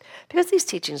Christ, because these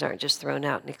teachings aren't just thrown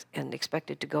out and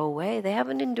expected to go away. They have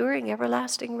an enduring,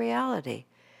 everlasting reality.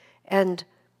 And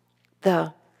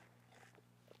the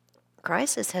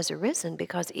crisis has arisen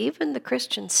because even the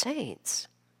Christian saints,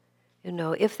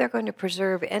 if they're going to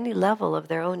preserve any level of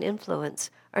their own influence,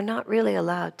 are not really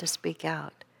allowed to speak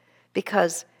out.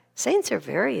 Because saints are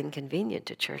very inconvenient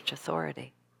to church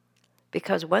authority.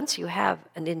 Because once you have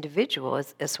an individual,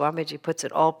 as Swamiji puts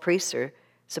it, all priests are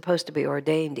supposed to be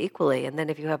ordained equally, and then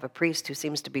if you have a priest who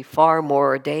seems to be far more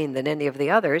ordained than any of the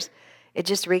others, it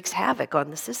just wreaks havoc on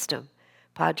the system.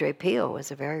 Padre Pio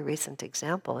was a very recent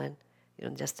example, and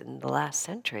just in the last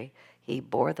century, he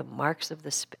bore the marks of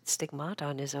the stigmata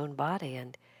on his own body,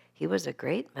 and he was a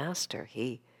great master.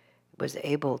 He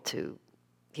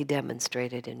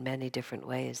demonstrated in many different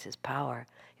ways his power.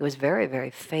 He was very, very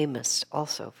famous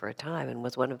also for a time,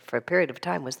 and for a period of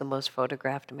time, was the most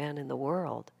photographed man in the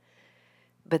world.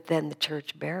 But then the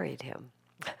church buried him,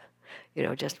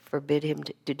 just forbid him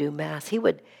to do Mass. He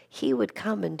would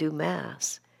come and do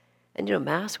Mass, And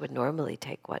Mass would normally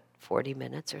take, 40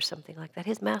 minutes or something like that.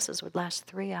 His Masses would last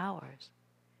 3 hours.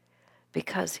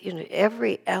 Because,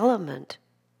 every element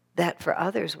that for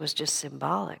others was just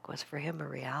symbolic was for him a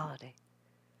reality.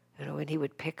 When he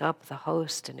would pick up the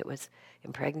host and it was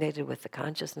impregnated with the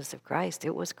consciousness of Christ,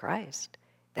 it was Christ.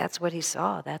 That's what he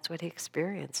saw. That's what he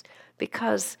experienced.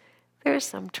 Because there's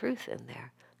some truth in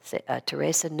there.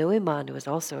 Teresa Neumann, who was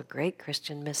also a great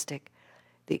Christian mystic,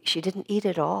 she didn't eat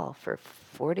at all for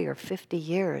 40 or 50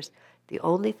 years. The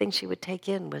only thing she would take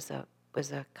in was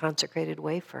a consecrated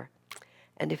wafer.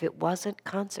 And if it wasn't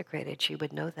consecrated, she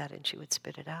would know that and she would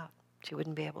spit it out. She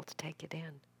wouldn't be able to take it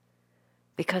in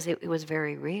because it was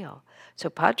very real. So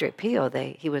Padre Pio,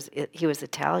 he was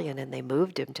Italian, and they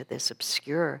moved him to this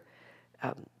obscure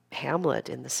hamlet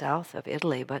in the south of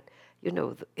Italy. But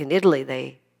in Italy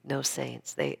they know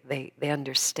saints. They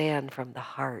understand from the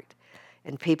heart,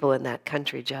 and people in that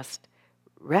country just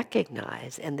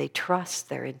recognize and they trust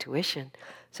their intuition.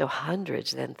 So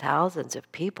hundreds, then thousands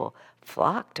of people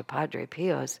flocked to Padre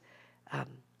Pio's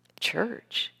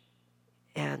church,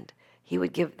 and he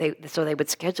would so they would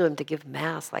schedule him to give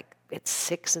Mass like at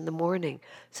 6 a.m.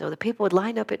 So the people would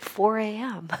line up at 4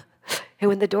 a.m. And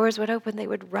when the doors would open, they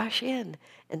would rush in,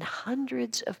 and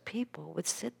hundreds of people would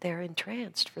sit there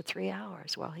entranced for 3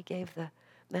 hours while he gave the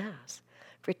Mass.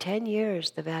 For 10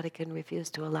 years, the Vatican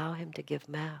refused to allow him to give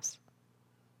Mass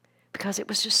because it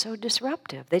was just so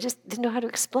disruptive. They just didn't know how to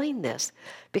explain this,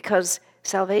 because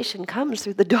salvation comes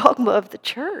through the dogma of the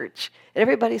church, and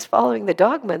everybody's following the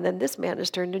dogma, and then this man is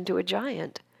turned into a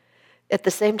giant. At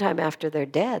the same time, after they're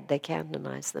dead, they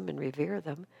canonize them and revere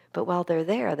them, but while they're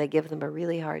there, they give them a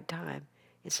really hard time.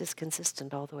 It's just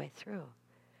consistent all the way through.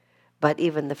 But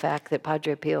even the fact that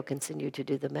Padre Pio continued to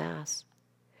do the Mass.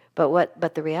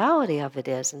 But the reality of it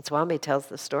is, and Swami tells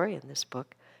the story in this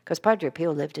book, because Padre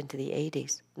Pio lived into the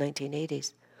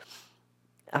 1980s.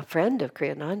 A friend of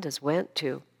Kriyananda's went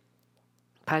to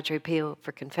Padre Pio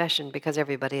for confession, because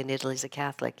everybody in Italy is a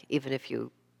Catholic. Even if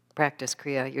you practice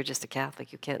Kriya, you're just a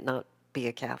Catholic. You can't not be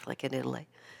a Catholic in Italy.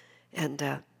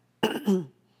 And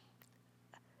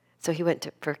so he went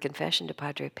for confession to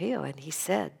Padre Pio, and he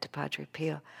said to Padre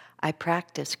Pio, "I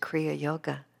practice Kriya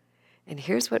Yoga." And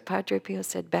here's what Padre Pio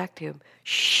said back to him: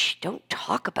 "Shh, don't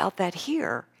talk about that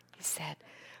here." He said,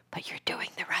 "But you're doing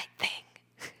the right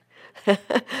thing."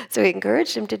 So he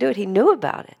encouraged him to do it. He knew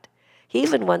about it. He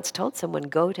even once told someone,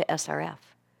 "Go to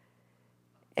SRF."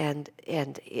 And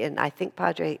I think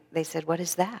they said, "What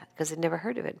is that?" Because they'd never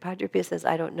heard of it. And Padre Pio says,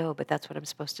 "I don't know, but that's what I'm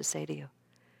supposed to say to you."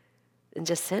 And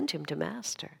just sent him to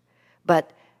Master.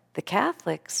 But the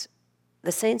Catholics,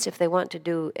 the saints, if they want to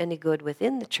do any good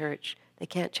within the church, they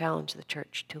can't challenge the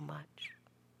church too much.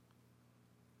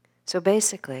 So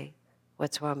basically,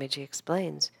 what Swamiji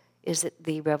explains is that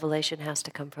the revelation has to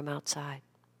come from outside.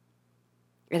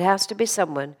 It has to be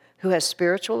someone who has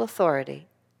spiritual authority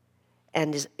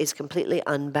and is completely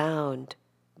unbound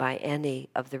by any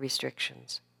of the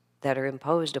restrictions that are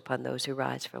imposed upon those who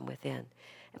rise from within.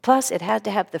 Plus, it had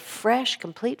to have the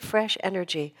complete fresh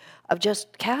energy of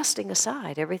just casting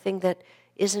aside everything that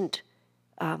isn't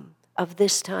of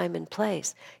this time and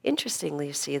place. Interestingly,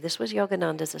 you see, this was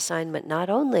Yogananda's assignment not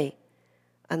only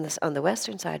on the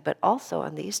Western side, but also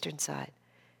on the Eastern side.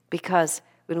 Because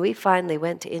when we finally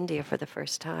went to India for the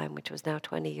first time, which was now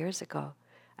 20 years ago,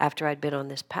 after I'd been on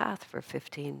this path for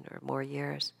 15 or more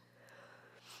years,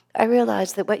 I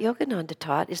realized that what Yogananda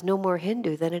taught is no more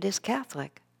Hindu than it is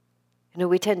Catholic.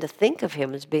 We tend to think of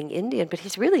him as being Indian, but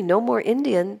he's really no more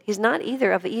Indian. He's not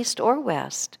either of East or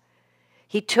West.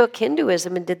 He took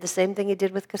Hinduism and did the same thing he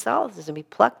did with Catholicism. He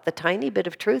plucked the tiny bit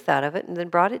of truth out of it and then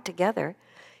brought it together.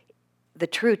 The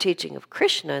true teaching of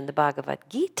Krishna in the Bhagavad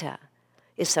Gita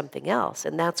is something else,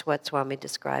 and that's what Swami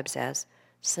describes as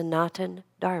Sanatan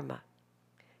Dharma.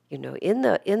 In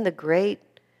the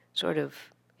great sort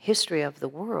of history of the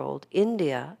world,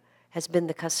 India has been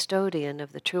the custodian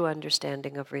of the true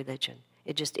understanding of religion.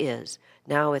 It just is.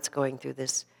 Now it's going through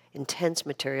this intense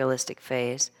materialistic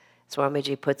phase.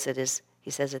 Swamiji puts it as, he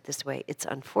says it this way: it's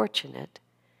unfortunate,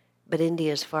 but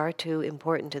India is far too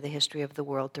important to the history of the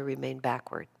world to remain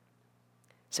backward.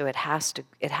 So it has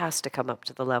to come up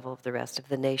to the level of the rest of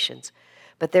the nations.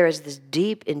 But there is this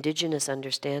deep indigenous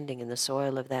understanding in the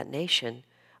soil of that nation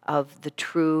of the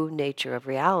true nature of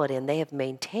reality, and they have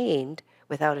maintained,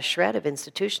 without a shred of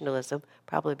institutionalism,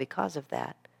 probably because of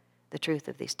that, the truth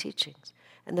of these teachings.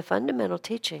 And the fundamental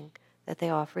teaching that they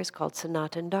offer is called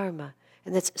Sanatan Dharma.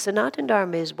 And that Sanatan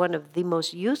Dharma is one of the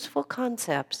most useful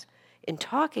concepts in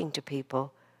talking to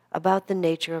people about the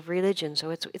nature of religion. So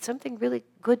it's something really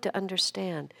good to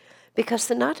understand, because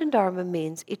Sanatan Dharma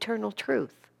means eternal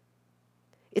truth.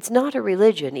 It's not a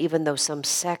religion, even though some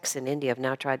sects in India have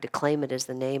now tried to claim it as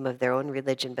the name of their own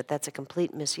religion, but that's a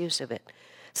complete misuse of it.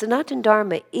 Sanatana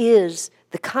Dharma is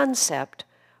the concept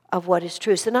of what is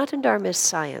true. Sanatana Dharma is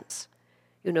science.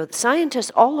 You know,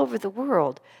 scientists all over the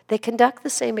world, they conduct the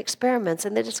same experiments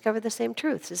and they discover the same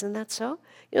truths. Isn't that so?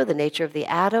 You know, the nature of the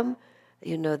atom,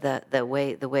 you know, the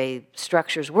way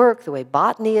structures work, the way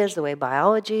botany is, the way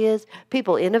biology is.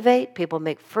 People innovate, people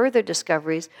make further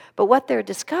discoveries, but what they're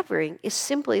discovering is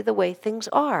simply the way things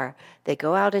are. They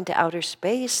go out into outer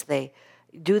space, they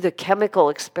do the chemical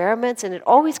experiments, and it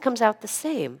always comes out the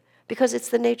same because it's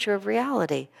the nature of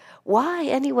reality. Why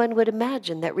anyone would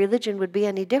imagine that religion would be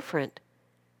any different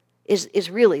is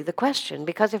really the question,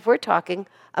 because if we're talking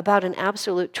about an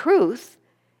absolute truth,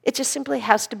 it just simply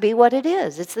has to be what it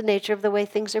is. It's the nature of the way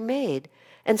things are made.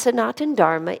 And Sanatana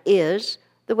Dharma is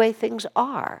the way things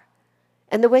are.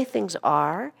 And the way things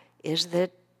are is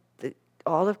that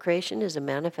all of creation is a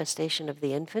manifestation of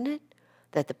the infinite,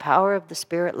 that the power of the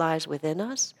Spirit lies within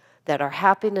us, that our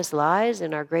happiness lies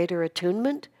in our greater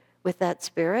attunement with that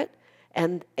Spirit,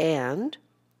 and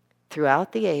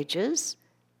throughout the ages,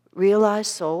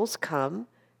 realized souls come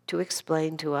to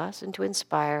explain to us and to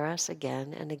inspire us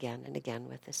again and again and again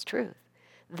with this truth.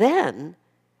 Then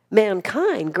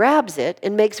mankind grabs it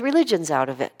and makes religions out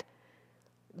of it.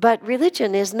 But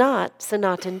religion is not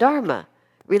Sanatana Dharma.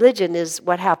 Religion is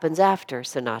what happens after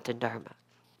Sanatana Dharma.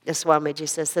 As Swamiji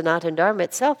says, Sanatana Dharma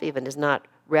itself even is not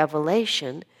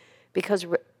revelation, because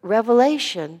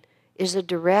revelation is a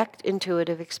direct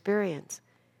intuitive experience.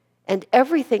 And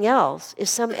everything else is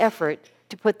some effort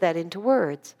to put that into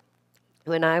words.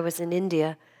 When I was in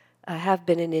India, I have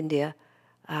been in India,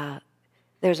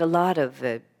 there's a lot of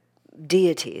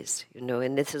deities, you know,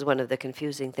 and this is one of the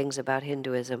confusing things about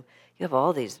Hinduism. You have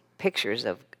all these pictures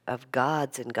of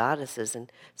gods and goddesses, and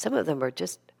some of them are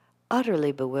just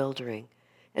utterly bewildering.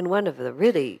 And one of the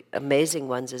really amazing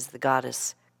ones is the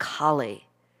goddess Kali.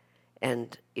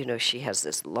 And, you know, she has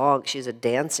this she's a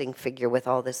dancing figure with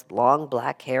all this long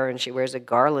black hair, and she wears a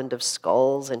garland of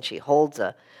skulls, and she holds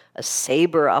a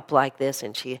saber up like this,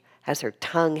 and she has her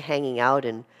tongue hanging out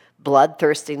in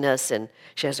bloodthirstiness, and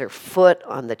she has her foot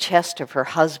on the chest of her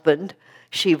husband,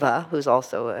 Shiva, who's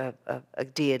also a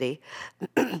deity.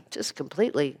 Just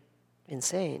completely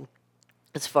insane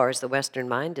as far as the Western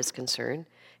mind is concerned.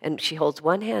 And she holds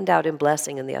one hand out in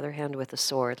blessing and the other hand with a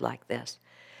sword like this.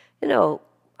 You know,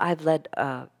 I've led,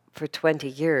 for 20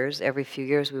 years, every few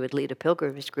years we would lead a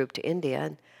pilgrimage group to India,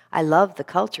 and I love the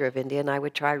culture of India, and I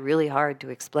would try really hard to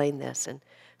explain this, and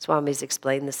Swami's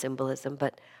explained the symbolism,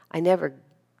 but I never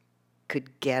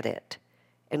could get it.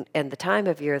 And the time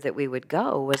of year that we would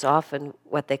go was often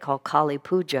what they call Kali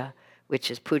Puja,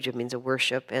 which is puja means a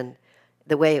worship, and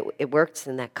the way it works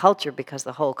in that culture, because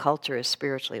the whole culture is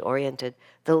spiritually oriented,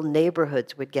 the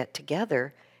neighborhoods would get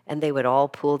together and they would all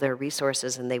pool their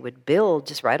resources and they would build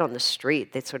just right on the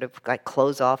street. They'd sort of like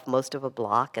close off most of a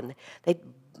block and they'd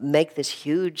make this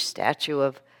huge statue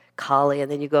of Kali,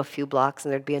 and then you go a few blocks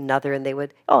and there'd be another, and they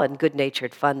would, in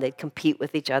good-natured fun, they'd compete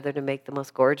with each other to make the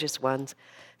most gorgeous ones.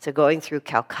 So going through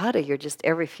Calcutta, you're just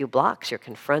every few blocks you're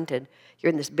confronted. You're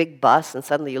in this big bus and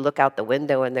suddenly you look out the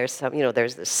window and there's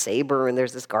there's this saber and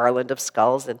there's this garland of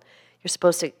skulls, and you're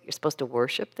supposed to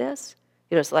worship this.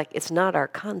 You know, it's like, it's not our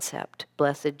concept.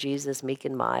 Blessed Jesus, meek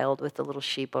and mild, with the little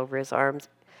sheep over his arms,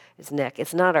 his neck.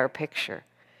 It's not our picture.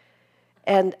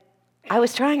 And I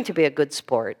was trying to be a good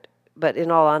sport, but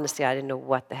in all honesty, I didn't know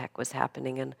what the heck was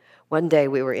happening. And one day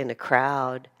we were in a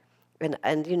crowd, and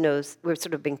we were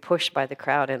sort of being pushed by the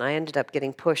crowd, and I ended up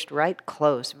getting pushed right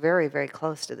close, very, very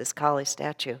close to this Kali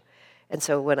statue. And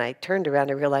so when I turned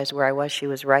around, I realized where I was. She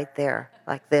was right there,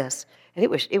 like this. And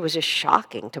it was just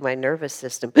shocking to my nervous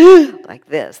system, like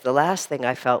this. The last thing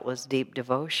I felt was deep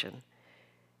devotion.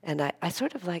 And I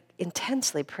sort of like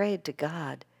intensely prayed to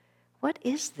God, what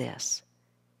is this?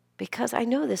 Because I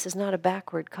know this is not a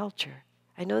backward culture.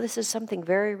 I know this is something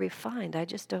very refined. I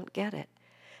just don't get it.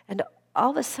 And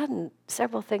all of a sudden,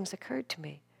 several things occurred to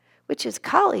me, which is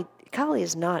Kali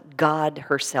is not God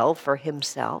herself or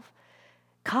himself.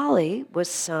 Kali was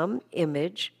some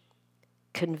image,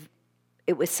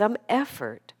 it was some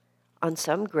effort on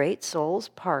some great soul's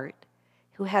part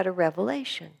who had a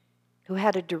revelation, who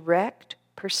had a direct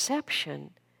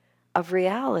perception of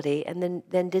reality, and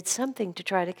then did something to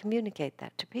try to communicate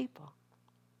that to people.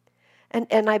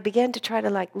 And I began to try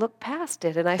to look past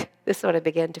it, and this is what I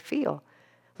began to feel.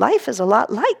 Life is a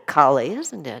lot like Kali,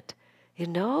 isn't it? You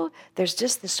know, there's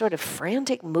just this sort of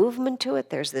frantic movement to it.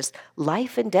 There's this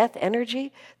life and death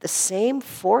energy. The same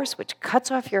force which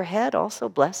cuts off your head also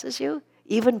blesses you,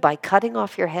 even by cutting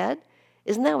off your head.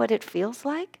 Isn't that what it feels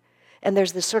like? and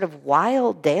there's this sort of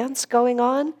wild dance going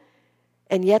on,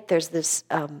 and yet there's this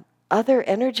other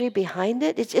energy behind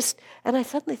it. It's just, and I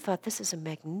suddenly thought, this is a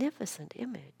magnificent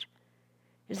image.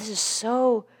 This is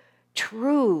so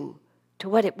true to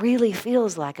what it really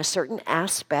feels like, a certain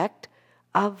aspect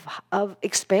of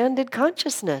expanded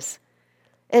consciousness.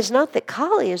 It's not that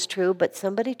Kali is true, but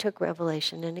somebody took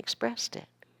revelation and expressed it.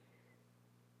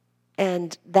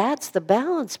 And that's the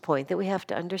balance point that we have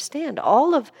to understand.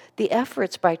 All of the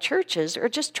efforts by churches are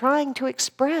just trying to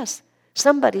express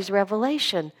somebody's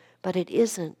revelation, but it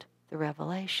isn't the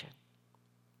revelation.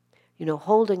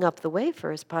 Holding up the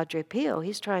wafer is Padre Pio.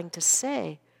 He's trying to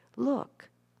say, look,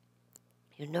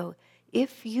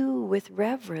 if you with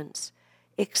reverence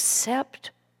accept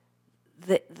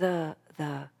the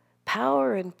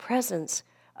power and presence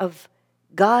of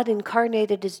God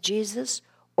incarnated as Jesus,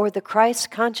 or the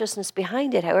Christ consciousness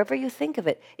behind it, however you think of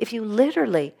it, if you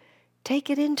literally take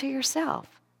it into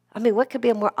yourself, what could be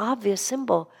a more obvious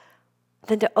symbol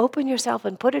than to open yourself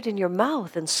and put it in your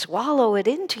mouth and swallow it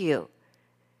into you,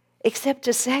 except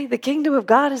to say the kingdom of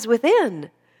God is within.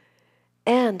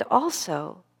 And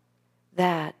also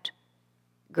that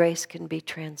grace can be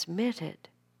transmitted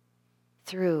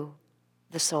through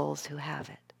the souls who have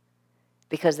it.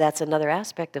 Because that's another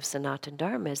aspect of Sanatana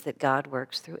Dharma, is that God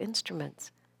works through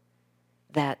instruments.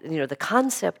 That, the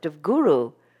concept of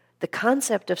guru, the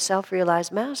concept of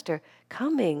self-realized master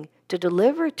coming to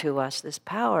deliver to us this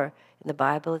power. In the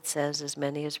Bible it says, as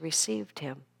many as received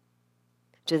him,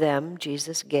 to them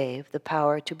Jesus gave the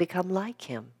power to become like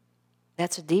him.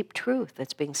 That's a deep truth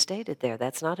that's being stated there.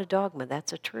 That's not a dogma,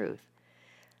 that's a truth.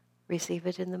 Receive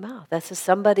it in the mouth. That's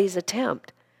somebody's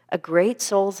attempt, a great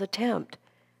soul's attempt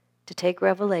to take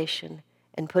revelation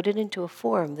and put it into a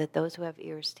form that those who have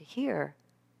ears to hear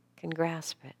can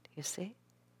grasp it, you see?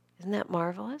 Isn't that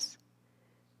marvelous?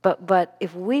 But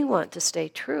if we want to stay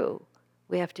true,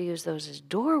 we have to use those as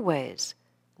doorways,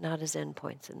 not as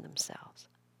endpoints in themselves.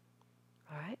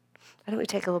 All right? Why don't we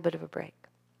take a little bit of a break?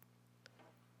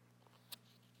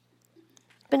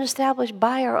 Been established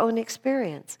by our own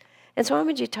experience. And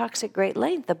Swamiji talks at great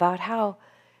length about how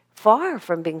far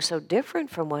from being so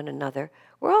different from one another,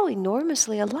 we're all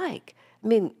enormously alike.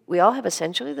 We all have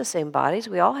essentially the same bodies.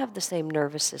 We all have the same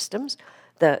nervous systems.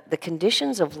 The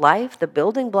conditions of life, the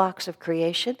building blocks of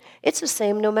creation, it's the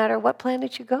same no matter what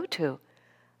planet you go to.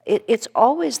 It's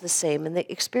always the same in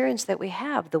the experience that we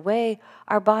have, the way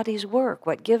our bodies work,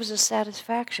 what gives us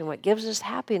satisfaction, what gives us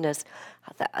happiness.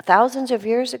 Thousands of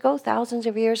years ago, thousands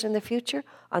of years in the future,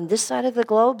 on this side of the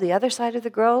globe, the other side of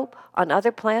the globe, on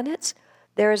other planets,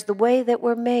 there is the way that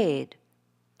we're made.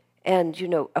 And,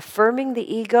 affirming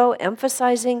the ego,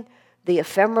 emphasizing the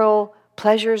ephemeral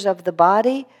pleasures of the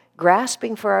body,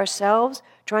 grasping for ourselves,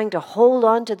 trying to hold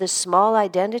on to this small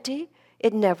identity,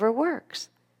 it never works.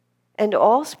 And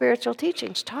all spiritual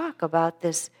teachings talk about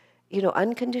this,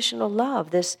 unconditional love,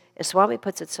 this, as Swami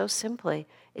puts it so simply,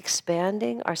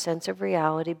 expanding our sense of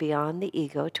reality beyond the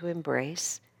ego to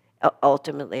embrace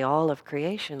ultimately all of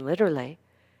creation, literally,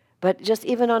 but just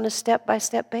even on a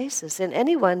step-by-step basis. And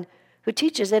anyone who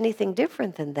teaches anything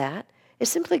different than that is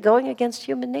simply going against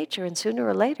human nature, and sooner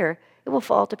or later it will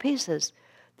fall to pieces.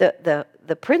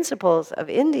 The principles of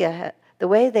India, the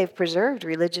way they've preserved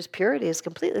religious purity, is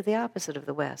completely the opposite of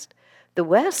the West. The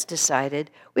West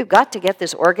decided, we've got to get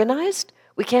this organized.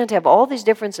 We can't have all these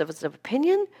differences of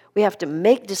opinion. We have to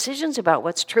make decisions about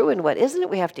what's true and what isn't.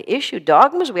 We have to issue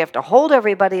dogmas. We have to hold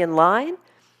everybody in line.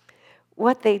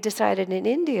 What they decided in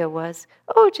India was,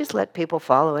 just let people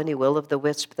follow any will of the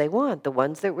wisp they want. The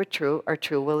ones that were true are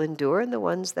true, will endure, and the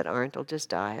ones that aren't will just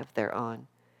die of their own.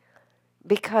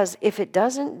 Because if it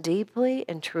doesn't deeply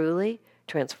and truly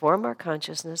transform our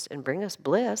consciousness and bring us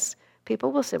bliss,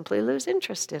 people will simply lose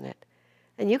interest in it.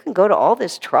 And you can go to all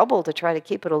this trouble to try to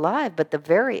keep it alive, but the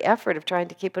very effort of trying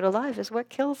to keep it alive is what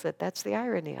kills it. That's the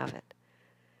irony of it.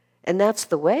 And that's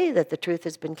the way that the truth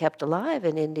has been kept alive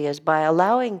in India, is by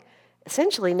allowing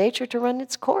essentially nature to run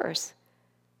its course.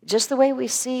 Just the way we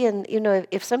see, and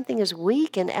if something is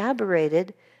weak and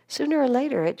aberrated, sooner or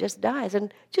later it just dies.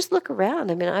 And just look around.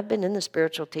 I've been in the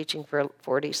spiritual teaching for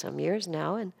 40-some years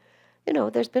now, and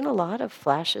there's been a lot of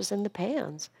flashes in the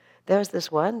pans. There was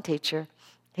this one teacher,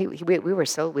 we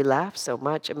laughed so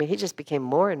much. He just became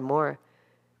more and more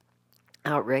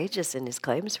outrageous in his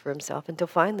claims for himself, until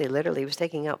finally, literally, he was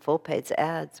taking out full-page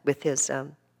ads with his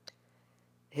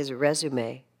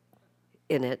resume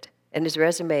in it, and his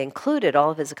resume included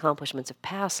all of his accomplishments of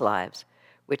past lives,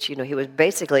 which, he was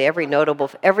basically every notable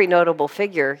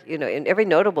figure, in every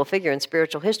notable figure in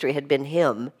spiritual history had been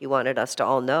him. He wanted us to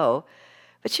all know.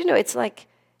 But, it's like,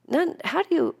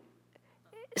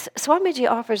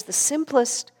 Swamiji offers the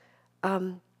simplest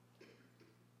well,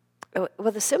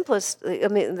 the simplest,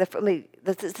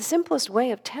 the simplest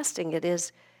way of testing it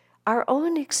is our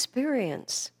own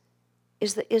experience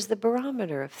is the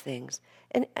barometer of things.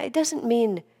 And it doesn't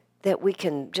mean that we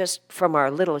can just from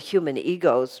our little human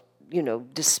egos,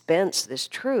 dispense this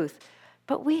truth,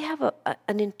 but we have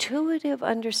an intuitive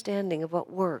understanding of what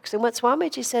works. And what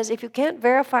Swamiji says, if you can't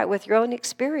verify it with your own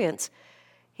experience,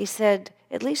 he said,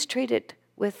 at least treat it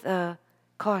with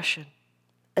caution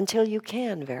until you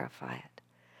can verify it.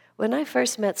 When I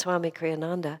first met Swami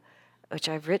Kriyananda, which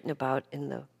I've written about in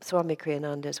the Swami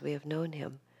Kriyananda as we have known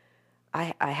him,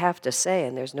 I have to say,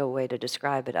 and there's no way to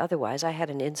describe it otherwise, I had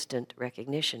an instant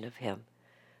recognition of him.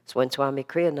 So when Swami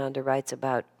Kriyananda writes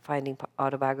about finding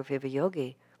Autobiography of a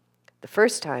Yogi, the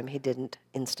first time he didn't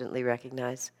instantly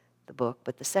recognize the book,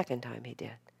 but the second time he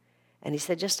did. And he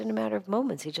said just in a matter of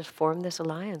moments, he just formed this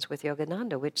alliance with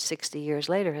Yogananda, which 60 years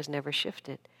later has never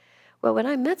shifted. Well, when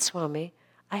I met Swami,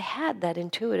 I had that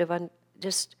intuitive,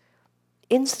 just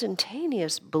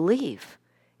instantaneous belief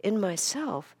in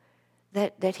myself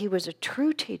that he was a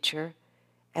true teacher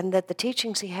and that the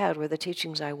teachings he had were the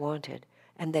teachings I wanted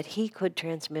and that he could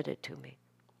transmit it to me.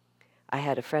 I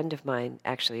had a friend of mine,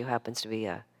 actually, who happens to be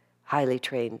a highly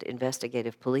trained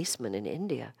investigative policeman in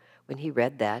India. When he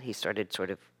read that, he started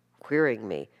sort of querying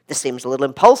me. This seems a little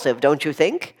impulsive, don't you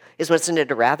think? Wasn't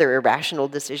it a rather irrational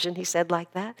decision, he said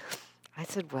like that? I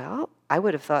said, well, I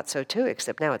would have thought so too,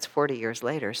 except now it's 40 years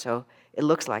later, so it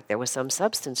looks like there was some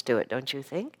substance to it, don't you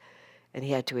think? And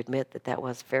he had to admit that that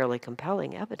was fairly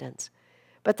compelling evidence.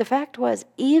 But the fact was,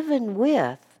 even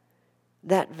with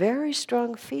that very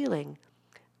strong feeling,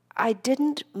 I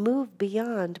didn't move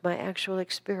beyond my actual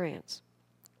experience,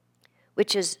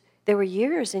 which is, there were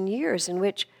years and years in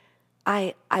which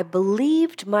I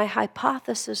believed my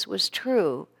hypothesis was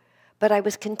true, but I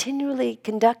was continually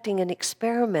conducting an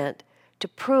experiment to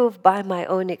prove by my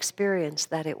own experience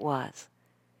that it was.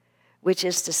 Which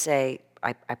is to say,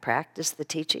 I practiced the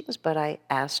teachings, but I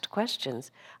asked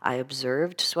questions. I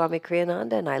observed Swami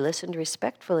Kriyananda and I listened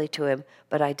respectfully to him,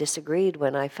 but I disagreed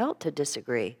when I felt to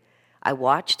disagree. I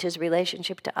watched his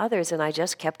relationship to others and I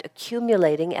just kept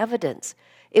accumulating evidence.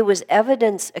 It was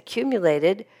evidence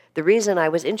accumulated. The reason I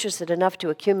was interested enough to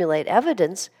accumulate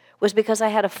evidence was because I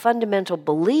had a fundamental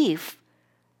belief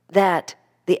that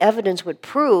the evidence would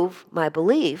prove my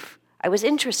belief. I was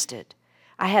interested.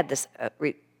 I had this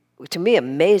to me,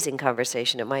 amazing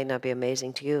conversation, it might not be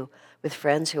amazing to you, with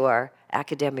friends who are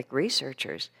academic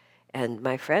researchers. And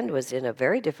my friend was in a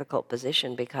very difficult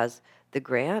position because the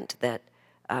grant that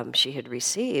she had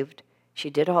received, she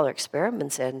did all her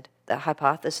experiments and the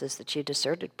hypothesis that she'd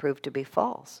asserted proved to be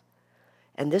false.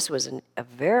 And this was a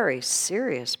very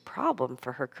serious problem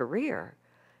for her career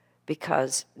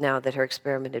because now that her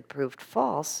experiment had proved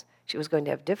false, she was going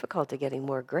to have difficulty getting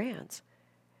more grants.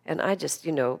 And I just,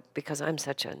 because I'm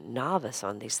such a novice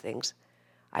on these things,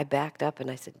 I backed up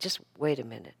and I said, just wait a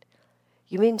minute.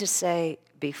 You mean to say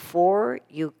before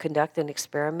you conduct an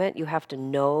experiment, you have to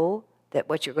know that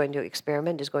what you're going to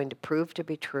experiment is going to prove to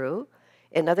be true?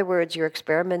 In other words, your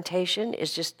experimentation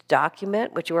is just to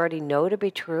document what you already know to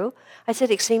be true? I said,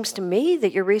 it seems to me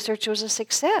that your research was a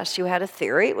success. You had a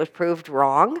theory, it was proved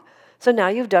wrong, so now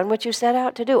you've done what you set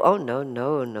out to do. Oh,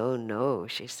 no,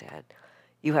 she said.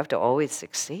 You have to always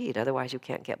succeed, otherwise you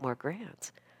can't get more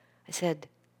grants. I said,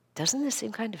 doesn't this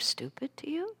seem kind of stupid to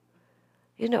you?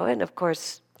 And of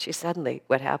course, she suddenly,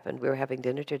 what happened, we were having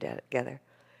dinner together.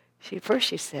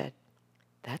 She said,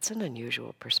 that's an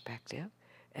unusual perspective.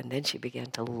 And then she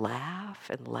began to laugh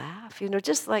and laugh,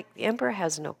 just like the emperor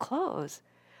has no clothes.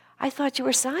 I thought you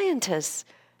were scientists.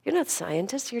 You're not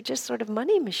scientists, you're just sort of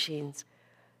money machines.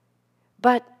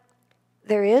 But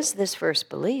there is this first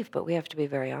belief, but we have to be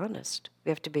very honest. We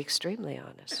have to be extremely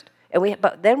honest.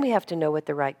 But then we have to know what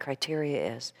the right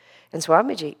criteria is. And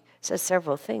Swamiji says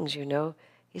several things,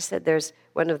 He said there's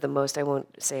one of the most, I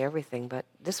won't say everything, but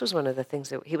this was one of the things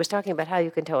that he was talking about, how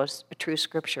you can tell a true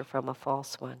scripture from a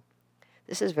false one.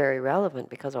 This is very relevant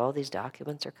because all these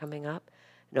documents are coming up.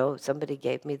 Somebody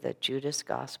gave me the Judas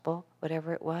Gospel,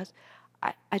 whatever it was.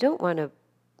 I don't want to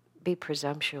be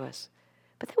presumptuous,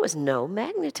 but there was no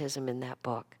magnetism in that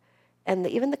book. And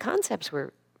even the concepts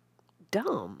were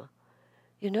dumb.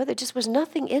 There just was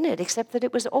nothing in it except that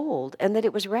it was old and that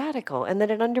it was radical and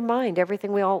that it undermined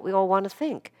everything we all want to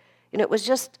think. It was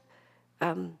just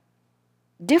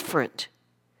different.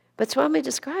 But Swami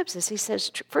describes this. He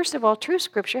says, first of all, true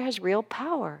scripture has real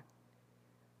power.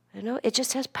 It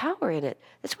just has power in it.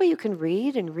 That's why you can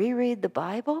read and reread the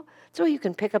Bible. That's why you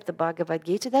can pick up the Bhagavad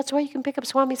Gita. That's why you can pick up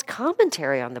Swami's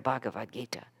commentary on the Bhagavad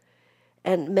Gita.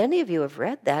 And many of you have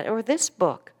read that, or this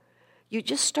book. You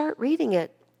just start reading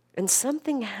it, And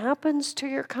something happens to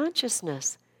your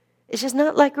consciousness. It's just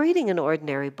not like reading an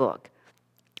ordinary book.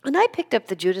 And I picked up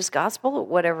the Judas Gospel,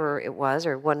 whatever it was,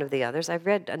 or one of the others. I've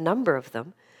read a number of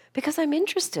them because I'm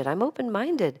interested. I'm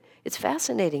open-minded. It's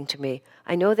fascinating to me.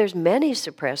 I know there's many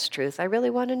suppressed truths. I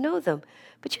really want to know them.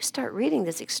 But you start reading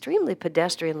this extremely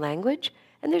pedestrian language,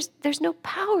 and there's no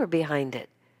power behind it.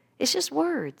 It's just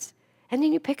words. And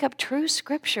then you pick up true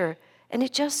scripture, and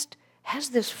it just has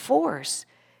this force.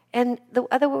 And the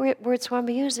other word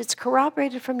Swami used, it's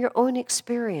corroborated from your own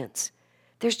experience.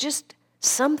 There's just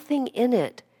something in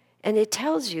it. And it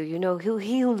tells you,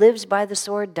 he who lives by the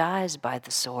sword dies by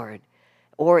the sword.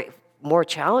 Or more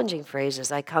challenging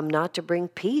phrases, I come not to bring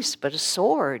peace, but a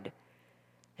sword.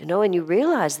 And you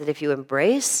realize that if you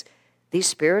embrace these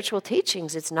spiritual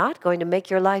teachings, it's not going to make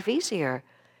your life easier.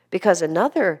 Because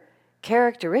another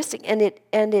characteristic, and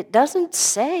it doesn't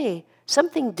say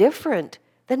something different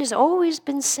than has always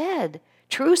been said.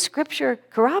 True scripture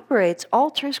corroborates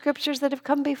all true scriptures that have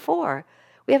come before.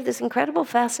 We have this incredible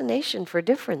fascination for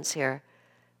difference here.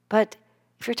 But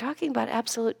if you're talking about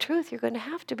absolute truth, you're going to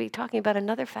have to be talking about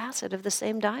another facet of the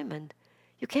same diamond.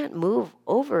 You can't move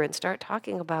over and start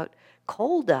talking about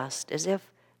coal dust as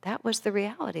if that was the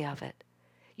reality of it.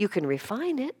 You can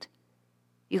refine it.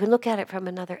 You can look at it from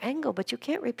another angle, but you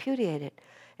can't repudiate it.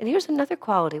 And here's another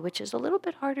quality which is a little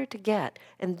bit harder to get.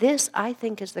 And this, I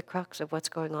think, is the crux of what's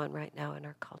going on right now in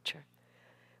our culture.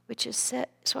 Which is,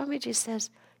 Swamiji says,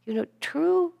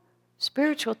 true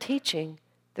spiritual teaching,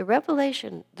 the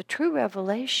revelation, the true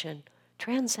revelation,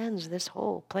 transcends this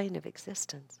whole plane of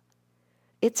existence.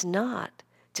 It's not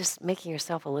just making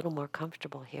yourself a little more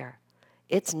comfortable here.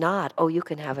 It's not, you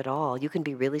can have it all. You can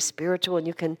be really spiritual and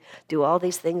you can do all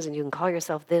these things and you can call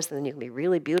yourself this and then you can be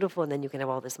really beautiful and then you can have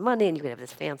all this money and you can have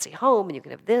this fancy home and you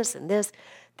can have this and this.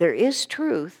 There is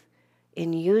truth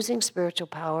in using spiritual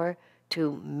power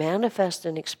to manifest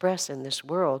and express in this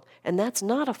world, and that's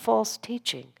not a false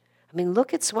teaching. I mean,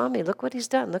 look at Swami, look what he's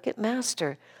done, look at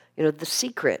Master. The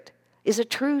secret is a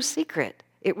true secret.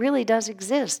 It really does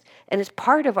exist, and it's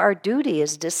part of our duty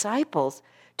as disciples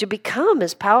to become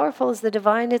as powerful as the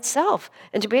divine itself,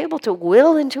 and to be able to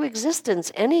will into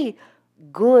existence any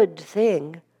good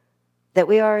thing that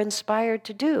we are inspired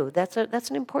to do. That's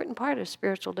an important part of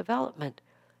spiritual development.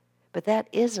 But that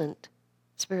isn't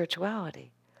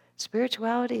spirituality.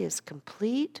 Spirituality is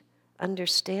complete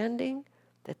understanding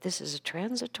that this is a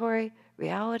transitory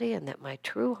reality and that my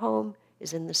true home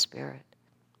is in the Spirit.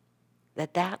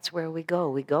 That's where we go.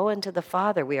 We go into the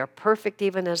Father. We are perfect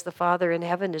even as the Father in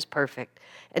heaven is perfect.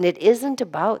 And it isn't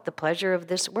about the pleasure of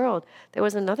this world. There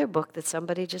was another book that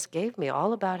somebody just gave me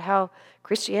all about how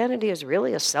Christianity is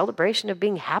really a celebration of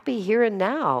being happy here and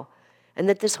now. And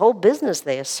that this whole business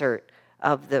they assert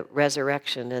of the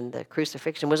resurrection and the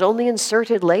crucifixion was only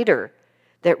inserted later.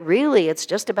 That really it's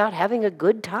just about having a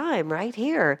good time right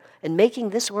here and making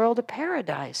this world a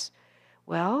paradise.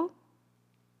 Well,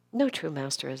 no true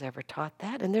master has ever taught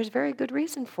that, and there's very good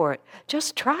reason for it.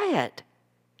 Just try it.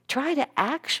 Try to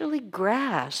actually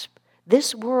grasp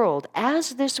this world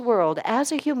as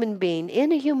a human being,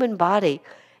 in a human body,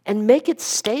 and make it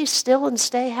stay still and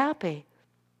stay happy.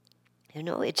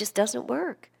 It just doesn't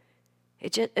work.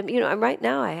 Right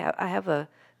now I have a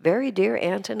very dear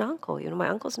aunt and uncle. My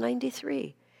uncle's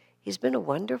 93. He's been a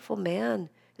wonderful man.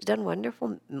 He's done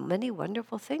many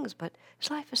wonderful things, but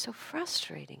his life is so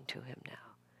frustrating to him now.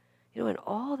 And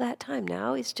all that time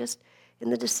now he's just in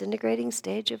the disintegrating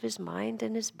stage of his mind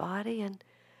and his body. And,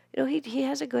 he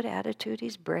has a good attitude.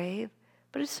 He's brave,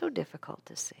 but it's so difficult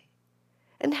to see.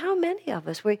 And how many of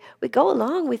us, we go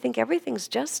along, we think everything's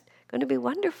just going to be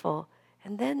wonderful.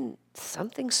 And then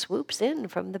something swoops in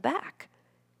from the back.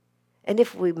 And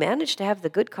if we manage to have the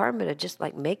good karma to just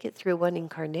make it through one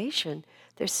incarnation,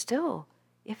 there's still,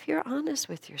 if you're honest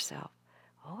with yourself,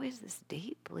 always this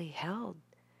deeply held,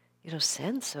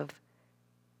 sense of,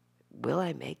 will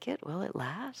I make it? Will it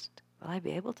last? Will I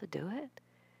be able to do it?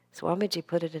 Swamiji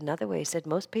put it another way. He said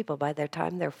most people, by the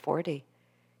time they're 40,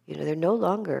 they're no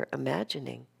longer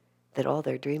imagining that all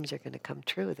their dreams are going to come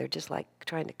true. They're just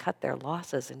trying to cut their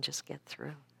losses and just get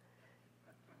through.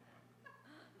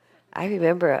 I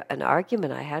remember an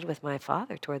argument I had with my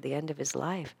father toward the end of his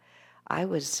life. I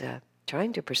was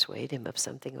trying to persuade him of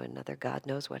something or another. God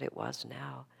knows what it was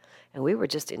now. And we were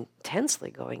just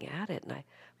intensely going at it. And I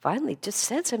finally just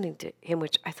said something to him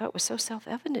which I thought was so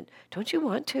self-evident. Don't you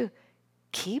want to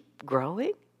keep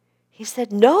growing? He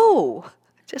said, no,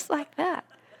 just like that.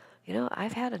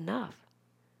 I've had enough.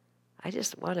 I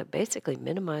just want to basically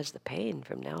minimize the pain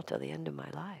from now till the end of my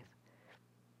life.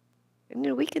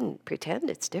 And we can pretend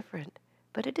it's different,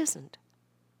 but it isn't.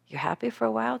 You're happy for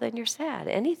a while, then you're sad.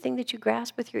 Anything that you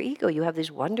grasp with your ego, you have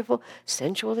these wonderful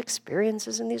sensual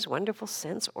experiences and these wonderful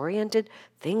sense-oriented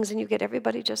things, and you get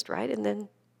everybody just right, and then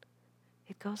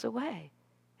it goes away.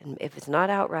 And if it's not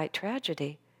outright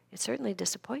tragedy, it's certainly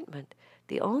disappointment.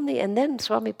 And then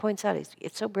Swami points out,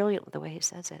 it's so brilliant the way he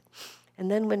says it.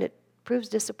 And then when it proves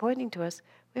disappointing to us,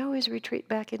 we always retreat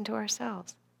back into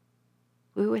ourselves.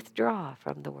 We withdraw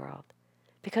from the world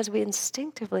because we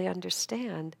instinctively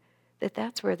understand that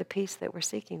that's where the peace that we're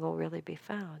seeking will really be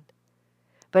found.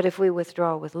 But if we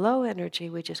withdraw with low energy,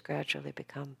 we just gradually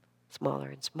become smaller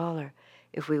and smaller.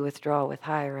 If we withdraw with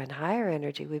higher and higher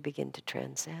energy, we begin to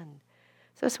transcend.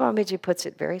 So Swamiji puts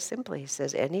it very simply. He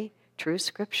says, any true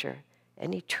scripture,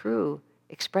 any true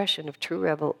expression of true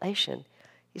revelation,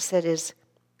 he said, is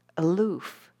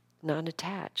aloof,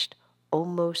 non-attached,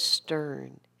 almost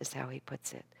stern, is how he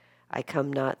puts it.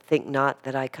 Think not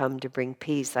that I come to bring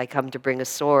peace. I come to bring a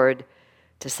sword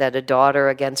to set a daughter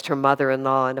against her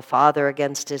mother-in-law and a father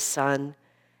against his son.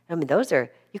 I mean,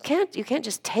 you can't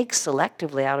just take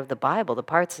selectively out of the Bible the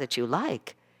parts that you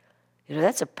like.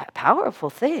 That's a powerful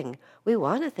thing. We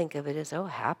want to think of it as,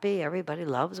 happy, everybody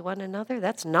loves one another.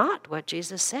 That's not what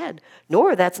Jesus said,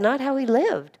 nor that's not how he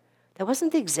lived. That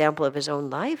wasn't the example of his own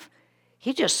life.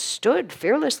 He just stood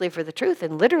fearlessly for the truth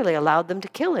and literally allowed them to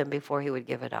kill him before he would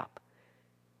give it up.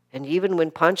 And even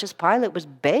when Pontius Pilate was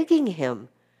begging him,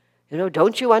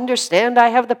 don't you understand I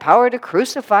have the power to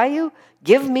crucify you?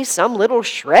 Give me some little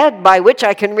shred by which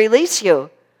I can release you.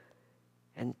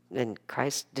 And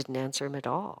Christ didn't answer him at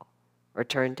all, or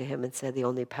turned to him and said, the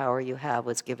only power you have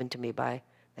was given to you by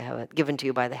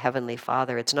the Heavenly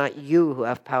Father. It's not you who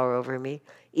have power over me.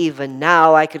 Even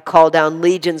now I could call down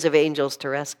legions of angels to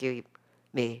rescue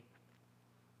me,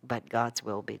 but God's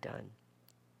will be done.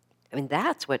 I mean,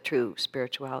 that's what true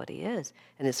spirituality is.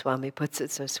 And as Swami puts it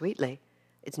so sweetly,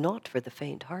 it's not for the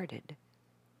faint-hearted.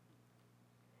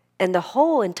 And the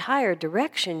whole entire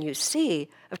direction you see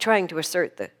of trying to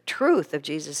assert the truth of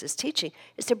Jesus' teaching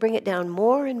is to bring it down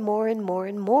more and more and more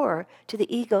and more to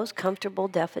the ego's comfortable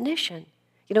definition.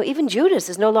 Even Judas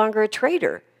is no longer a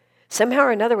traitor. Somehow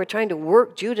or another, we're trying to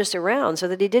work Judas around so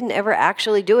that he didn't ever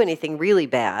actually do anything really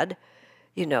bad,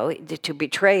 to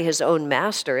betray his own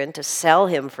master and to sell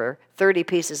him for 30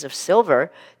 pieces of silver,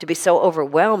 to be so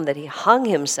overwhelmed that he hung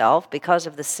himself because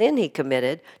of the sin he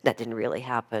committed. That didn't really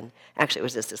happen. Actually, it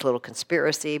was just this little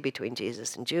conspiracy between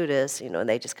Jesus and Judas, and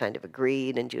they just kind of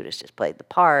agreed, and Judas just played the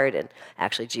part, and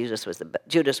actually Judas was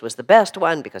the best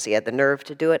one because he had the nerve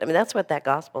to do it. I mean, that's what that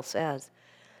gospel says.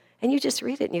 And you just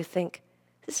read it and you think,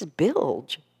 this is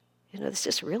bilge. This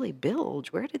is really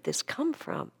bilge. Where did this come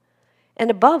from? And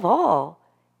above all,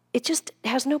 it just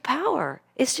has no power.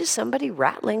 It's just somebody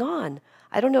rattling on.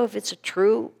 I don't know if it's a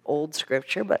true old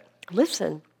scripture, but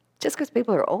listen, just because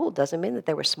people are old doesn't mean that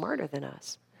they were smarter than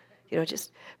us.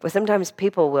 But sometimes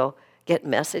people will get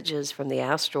messages from the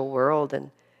astral world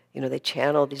and, they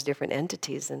channel these different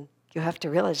entities, and you have to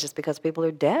realize just because people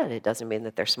are dead, it doesn't mean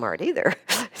that they're smart either.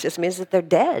 It just means that they're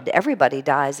dead. Everybody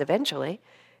dies eventually,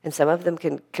 and some of them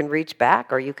can reach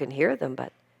back or you can hear them, but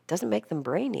it doesn't make them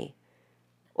brainy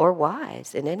or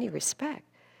wise in any respect.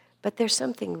 But there's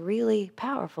something really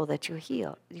powerful that you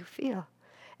feel.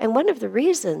 And one of the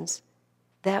reasons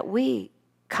that we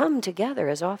come together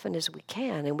as often as we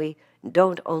can, and we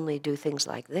don't only do things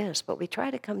like this, but we try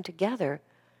to come together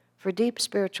for deep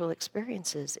spiritual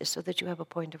experiences, is so that you have a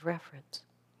point of reference.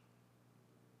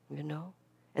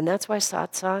 And that's why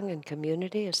satsang and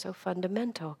community is so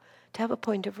fundamental, to have a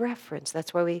point of reference.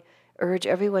 That's why we urge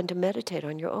everyone to meditate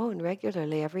on your own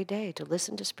regularly every day, to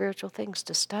listen to spiritual things,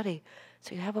 to study,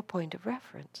 so you have a point of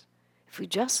reference. If we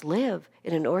just live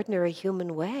in an ordinary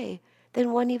human way,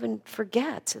 then one even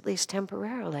forgets, at least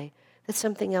temporarily, that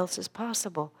something else is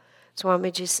possible.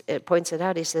 Swamiji points it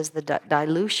out. He says the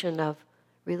dilution of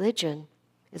religion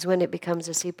is when it becomes,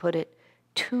 as he put it,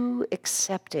 too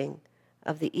accepting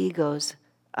of the ego's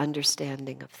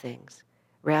understanding of things,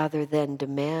 rather than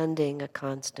demanding a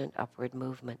constant upward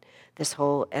movement. This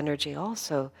whole energy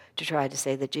also to try to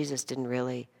say that Jesus didn't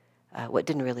really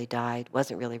die,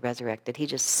 wasn't really resurrected. He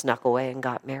just snuck away and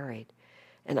got married.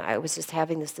 And I was just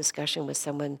having this discussion with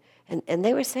someone, and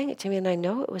they were saying it to me, and I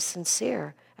know it was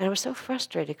sincere. And I was so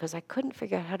frustrated because I couldn't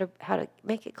figure out how to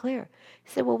make it clear. He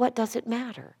said, well, what does it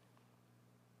matter?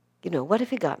 What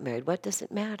if he got married? What does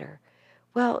it matter?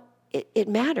 Well, it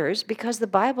matters because the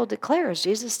Bible declares,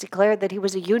 Jesus declared that he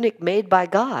was a eunuch made by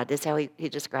God, is how he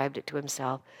described it to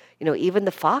himself. Even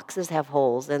the foxes have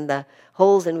holes, and the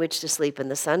holes in which to sleep, and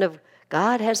the Son of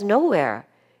God has nowhere.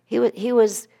 Who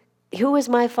is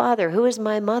my father? Who is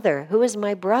my mother? Who is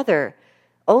my brother?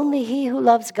 Only he who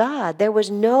loves God. There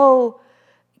was no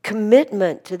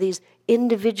commitment to these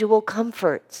individual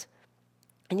comforts.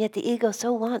 And yet the ego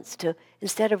so wants to,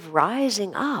 instead of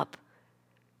rising up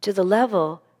to the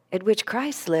level at which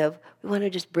Christ lived, we want to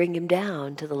just bring him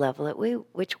down to the level at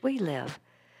which we live.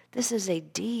 This is a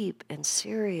deep and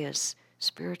serious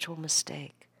spiritual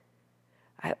mistake.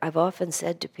 I've often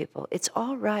said to people, it's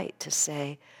all right to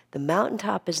say, the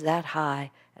mountaintop is that high,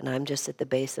 and I'm just at the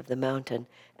base of the mountain,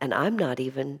 and I'm not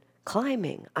even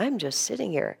climbing. I'm just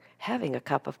sitting here having a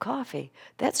cup of coffee.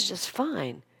 That's just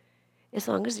fine, as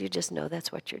long as you just know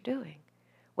that's what you're doing.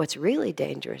 What's really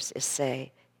dangerous is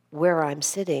say, where I'm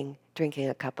sitting drinking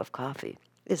a cup of coffee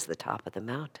is the top of the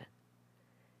mountain.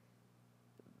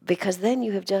 Because then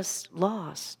you have just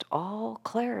lost all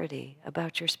clarity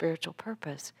about your spiritual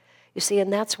purpose. You see,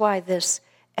 and that's why this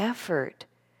effort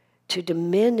to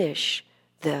diminish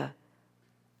the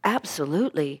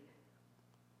absolutely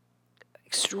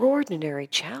extraordinary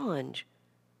challenge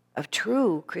of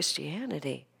true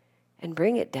Christianity and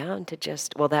bring it down to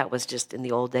just, well, that was just in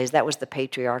the old days. That was the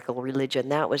patriarchal religion.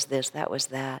 That was this, that was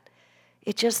that.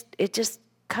 It just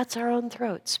cuts our own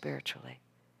throats spiritually.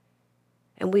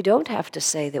 And we don't have to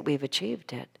say that we've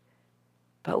achieved it,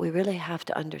 but we really have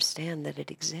to understand that it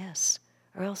exists.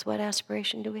 Or else what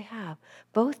aspiration do we have?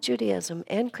 Both Judaism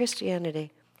and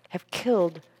Christianity have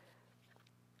killed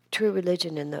true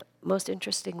religion in the most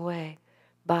interesting way.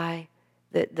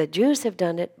 The Jews have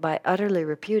done it by utterly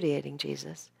repudiating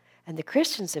Jesus, and the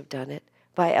Christians have done it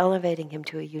by elevating him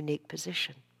to a unique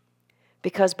position.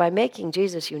 Because by making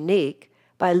Jesus unique,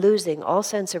 by losing all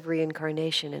sense of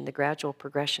reincarnation and the gradual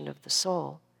progression of the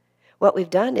soul, what we've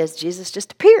done is Jesus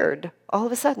just appeared all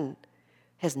of a sudden. It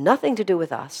has nothing to do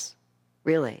with us,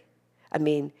 really. I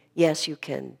mean, yes, you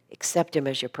can accept him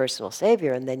as your personal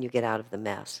savior and then you get out of the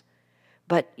mess.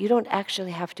 But you don't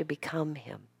actually have to become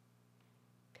him.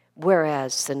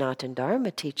 Whereas Sanatana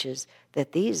Dharma teaches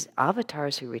that these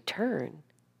avatars who return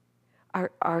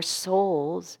are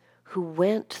souls who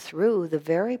went through the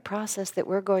very process that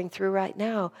we're going through right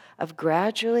now of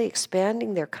gradually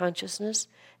expanding their consciousness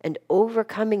and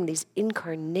overcoming these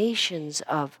incarnations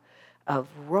of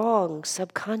wrong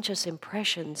subconscious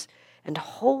impressions and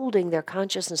holding their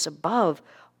consciousness above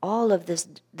all of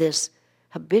this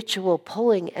habitual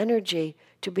pulling energy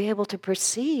to be able to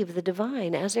perceive the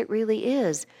divine as it really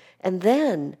is. And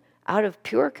then, out of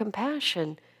pure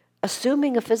compassion,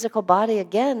 assuming a physical body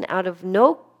again out of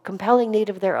no compelling need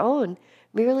of their own,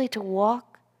 merely to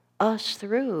walk us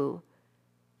through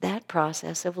that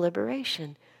process of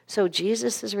liberation. So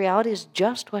Jesus' reality is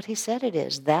just what he said it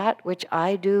is. That which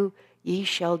I do, ye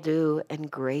shall do,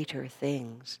 and greater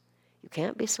things. You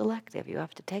can't be selective. You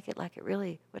have to take it like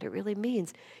what it really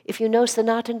means. If you know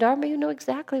Sanatana Dharma, you know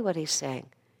exactly what he's saying.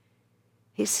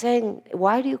 He's saying,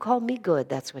 why do you call me good?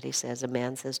 That's what he says. A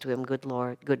man says to him, good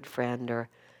Lord, good friend. Or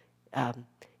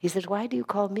he said, why do you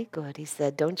call me good? He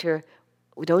said, don't your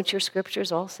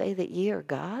scriptures all say that ye are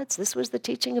gods? This was the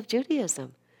teaching of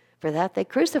Judaism. For that they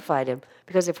crucified him.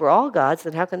 Because if we're all gods,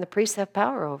 then how can the priests have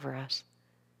power over us?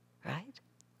 Right?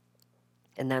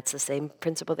 And that's the same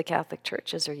principle the Catholic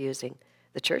churches are using.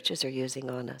 The churches are using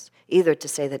on us. Either to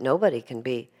say that nobody can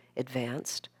be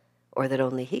advanced or that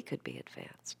only he could be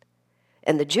advanced.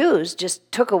 And the Jews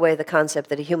just took away the concept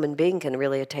that a human being can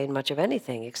really attain much of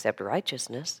anything except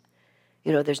righteousness.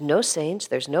 You know, there's no saints,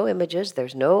 there's no images,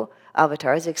 there's no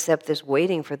avatars except this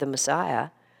waiting for the Messiah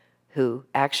who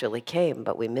actually came,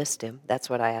 but we missed him. That's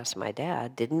what I asked my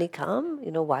dad. Didn't he come?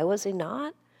 You know, why was he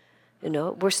not? You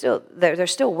know, they're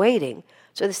still waiting.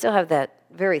 So they still have that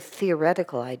very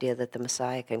theoretical idea that the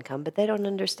Messiah can come, but they don't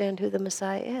understand who the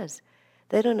Messiah is.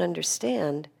 They don't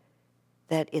understand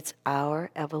that it's our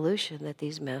evolution that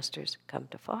these masters come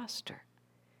to foster.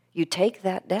 You take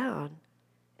that down,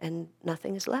 and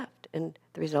nothing is left. And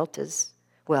the result is,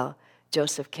 well,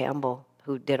 Joseph Campbell,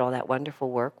 who did all that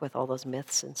wonderful work with all those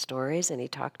myths and stories, and he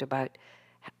talked about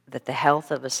that the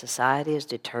health of a society is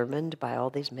determined by all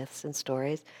these myths and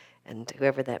stories. And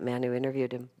whoever that man who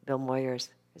interviewed him, Bill Moyers,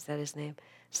 is that his name,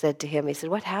 said to him, he said,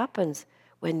 what happens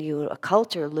when a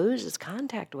culture loses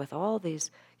contact with all these,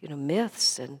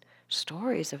 myths and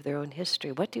stories of their own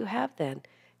history? What do you have then?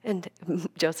 And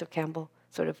Joseph Campbell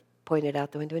sort of pointed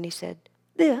out the window and he said,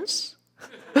 this.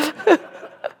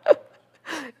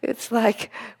 It's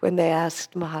like when they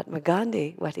asked Mahatma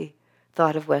Gandhi what he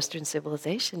thought of Western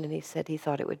civilization, and he said he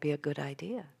thought it would be a good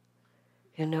idea.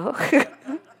 And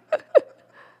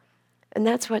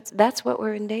that's what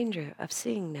we're in danger of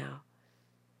seeing now.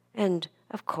 And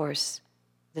of course,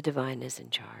 the divine is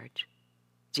in charge.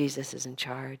 Jesus is in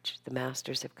charge. The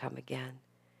masters have come again.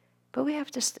 But we have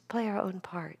to play our own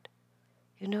part.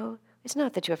 It's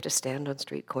not that you have to stand on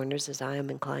street corners as I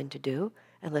am inclined to do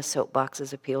unless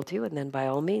soapboxes appeal to you, and then by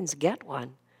all means get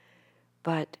one.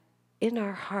 But in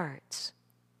our hearts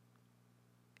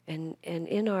and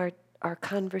in our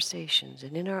conversations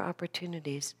and in our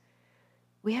opportunities,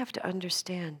 we have to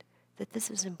understand that this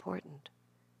is important.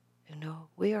 You know,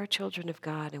 we are children of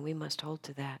God and we must hold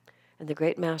to that. And the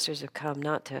great masters have come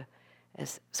not to,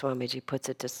 as Swamiji puts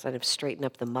it, to sort of straighten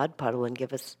up the mud puddle and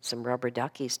give us some rubber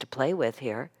duckies to play with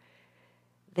here.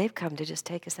 They've come to just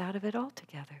take us out of it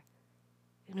altogether.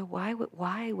 You know,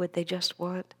 why would they just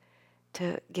want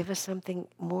to give us something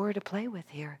more to play with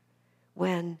here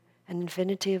when an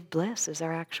infinity of bliss is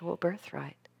our actual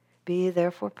birthright? Be ye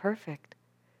therefore perfect.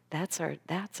 That's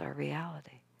our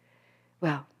reality.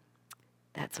 Well,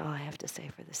 that's all I have to say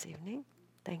for this evening.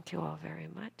 Thank you all very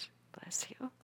much. Bless you.